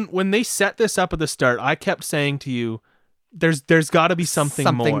 See, when they set this up at the start, I kept saying to you, there's got to be something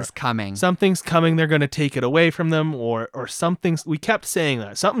more. Something's coming. Something's coming. They're going to take it away from them, or something's. We kept saying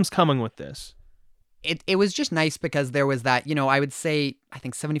that something's coming with this. It was just nice because there was that, I would say, I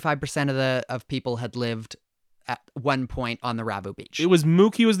think 75% of people had lived at one point on the Ravu Beach. It was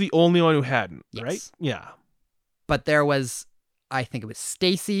Mookie was the only one who hadn't, yes. Right? Yeah. But there was, I think it was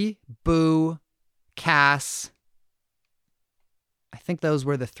Stacy, Boo, Cass. I think those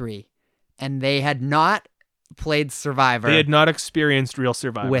were the three. And they had not played Survivor. They had not experienced real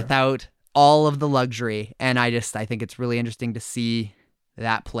Survivor. Without all of the luxury. And I think it's really interesting to see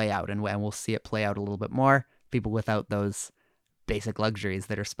that play out, and we'll see it play out a little bit more. People without those basic luxuries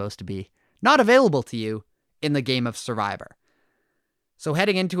that are supposed to be not available to you in the game of Survivor. So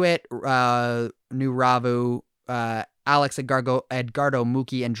heading into it, new Ravu, Alex, Edgardo,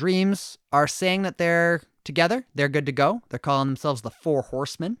 Mookie, and Dreams are saying that they're together. They're good to go. They're calling themselves the Four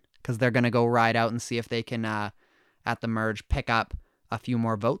Horsemen because they're going to go ride out and see if they can, at the merge, pick up a few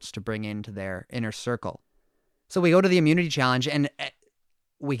more votes to bring into their inner circle. So we go to the immunity challenge, and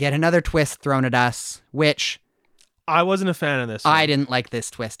we get another twist thrown at us, which I wasn't a fan of this one. I didn't like this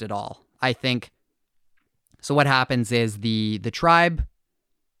twist at all. I think so. What happens is the tribe,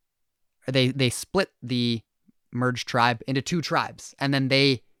 they split the merged tribe into two tribes, and then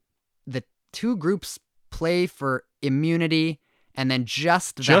the two groups play for immunity, and then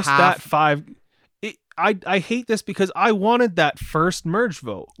just that five. I hate this because I wanted that first merge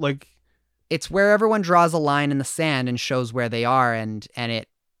vote. Like, it's where everyone draws a line in the sand and shows where they are, and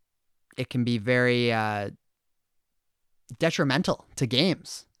it can be very detrimental to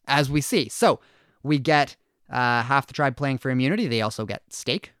games, as we see. So we get half the tribe playing for immunity. They also get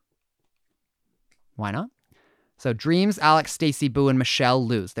stake. Why not? So Dreams, Alex, Stacy, Boo, and Michelle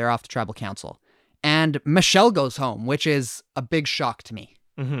lose. They're off the tribal council. And Michelle goes home, which is a big shock to me.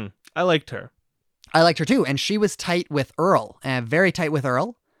 Mm-hmm. I liked her. I liked her too. And she was tight with Earl, very tight with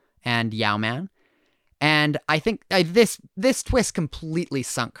Earl and Yao-Man. And I think this twist completely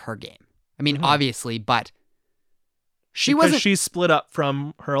sunk her game. I mean, obviously, but she's split up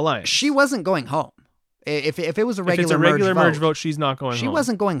from her alliance. She wasn't going home. If it was a regular, if it's a regular merge vote, she's not going home. She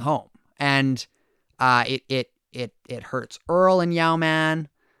wasn't going home. And it hurts Earl and Yao-Man.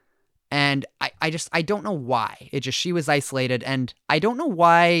 And I don't know why. She was isolated, and I don't know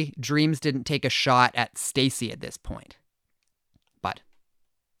why Dreams didn't take a shot at Stacy at this point. But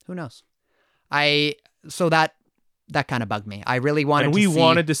who knows? So that kind of bugged me. I really wanted and to see... we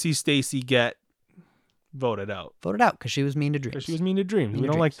wanted to see Stacy get voted out. Voted out because she was mean to Dreams. Because she was mean to Dreams. We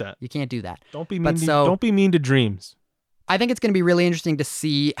don't like that. You can't do that. Don't be mean to Dreams. I think it's going to be really interesting to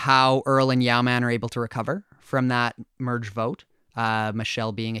see how Earl and Yao-Man are able to recover from that merge vote.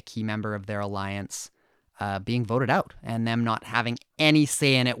 Michelle being a key member of their alliance, being voted out, and them not having any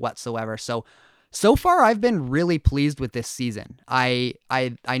say in it whatsoever. So far, I've been really pleased with this season. I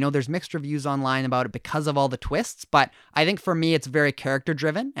know there's mixed reviews online about it because of all the twists, but I think for me, it's very character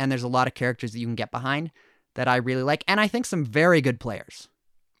driven, and there's a lot of characters that you can get behind that I really like, and I think some very good players.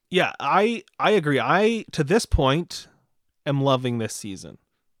 Yeah, I agree. To this point, am loving this season.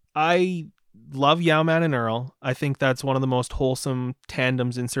 I love Yao-Man and Earl. I think that's one of the most wholesome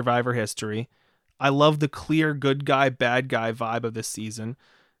tandems in Survivor history. I love the clear good guy, bad guy vibe of this season.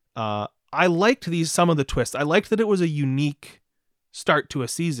 I liked some of the twists. I liked that it was a unique start to a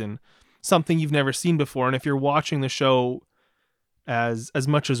season, something you've never seen before. And if you're watching the show as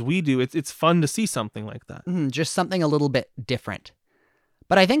much as we do, it's fun to see something like that. Just something a little bit different.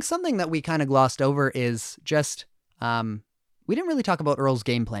 But I think something that we kind of glossed over is just, we didn't really talk about Earl's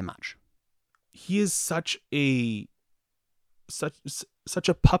gameplay much. He is such a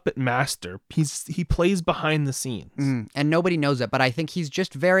puppet master. He plays behind the scenes. And nobody knows it, but I think he's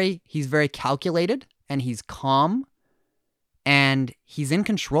very calculated, and he's calm, and he's in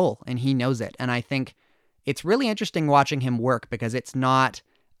control, and he knows it. And I think it's really interesting watching him work because it's not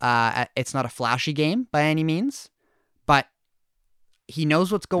a flashy game by any means, but he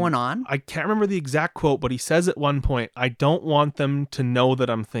knows what's going on. I can't remember the exact quote, but he says at one point, "I don't want them to know that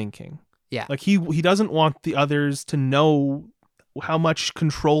I'm thinking." Yeah. Like he doesn't want the others to know how much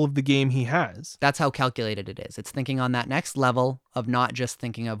control of the game he has. That's how calculated it is. It's thinking on that next level of not just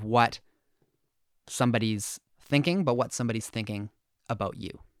thinking of what somebody's thinking, but what somebody's thinking about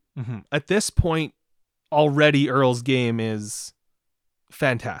you. Mm-hmm. At this point, already Earl's game is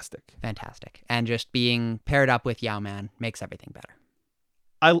fantastic. Fantastic. And just being paired up with Yao-Man makes everything better.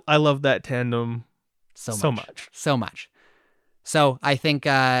 I love that tandem so much. So I think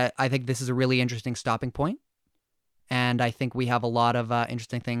this is a really interesting stopping point, and I think we have a lot of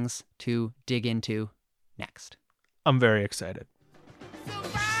interesting things to dig into next. I'm very excited.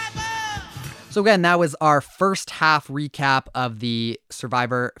 So again, that was our first half recap of the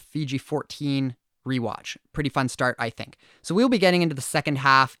Survivor Fiji 14 rewatch. Pretty fun start, I think. So we'll be getting into the second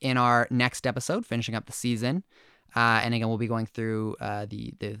half in our next episode, finishing up the season. And again, we'll be going through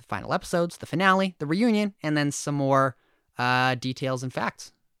the final episodes, the finale, the reunion, and then some more details and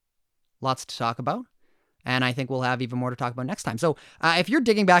facts. Lots to talk about. And I think we'll have even more to talk about next time. So if you're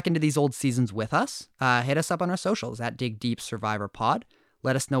digging back into these old seasons with us, hit us up on our socials at Dig Deep Survivor Pod.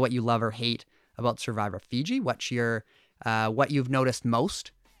 Let us know what you love or hate about Survivor Fiji, what you've noticed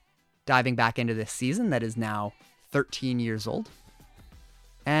most diving back into this season that is now 13 years old.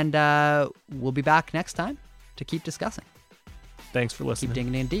 And we'll be back next time to keep discussing. Thanks for listening. Keep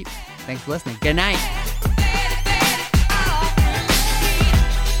digging in deep. Thanks for listening. Good night.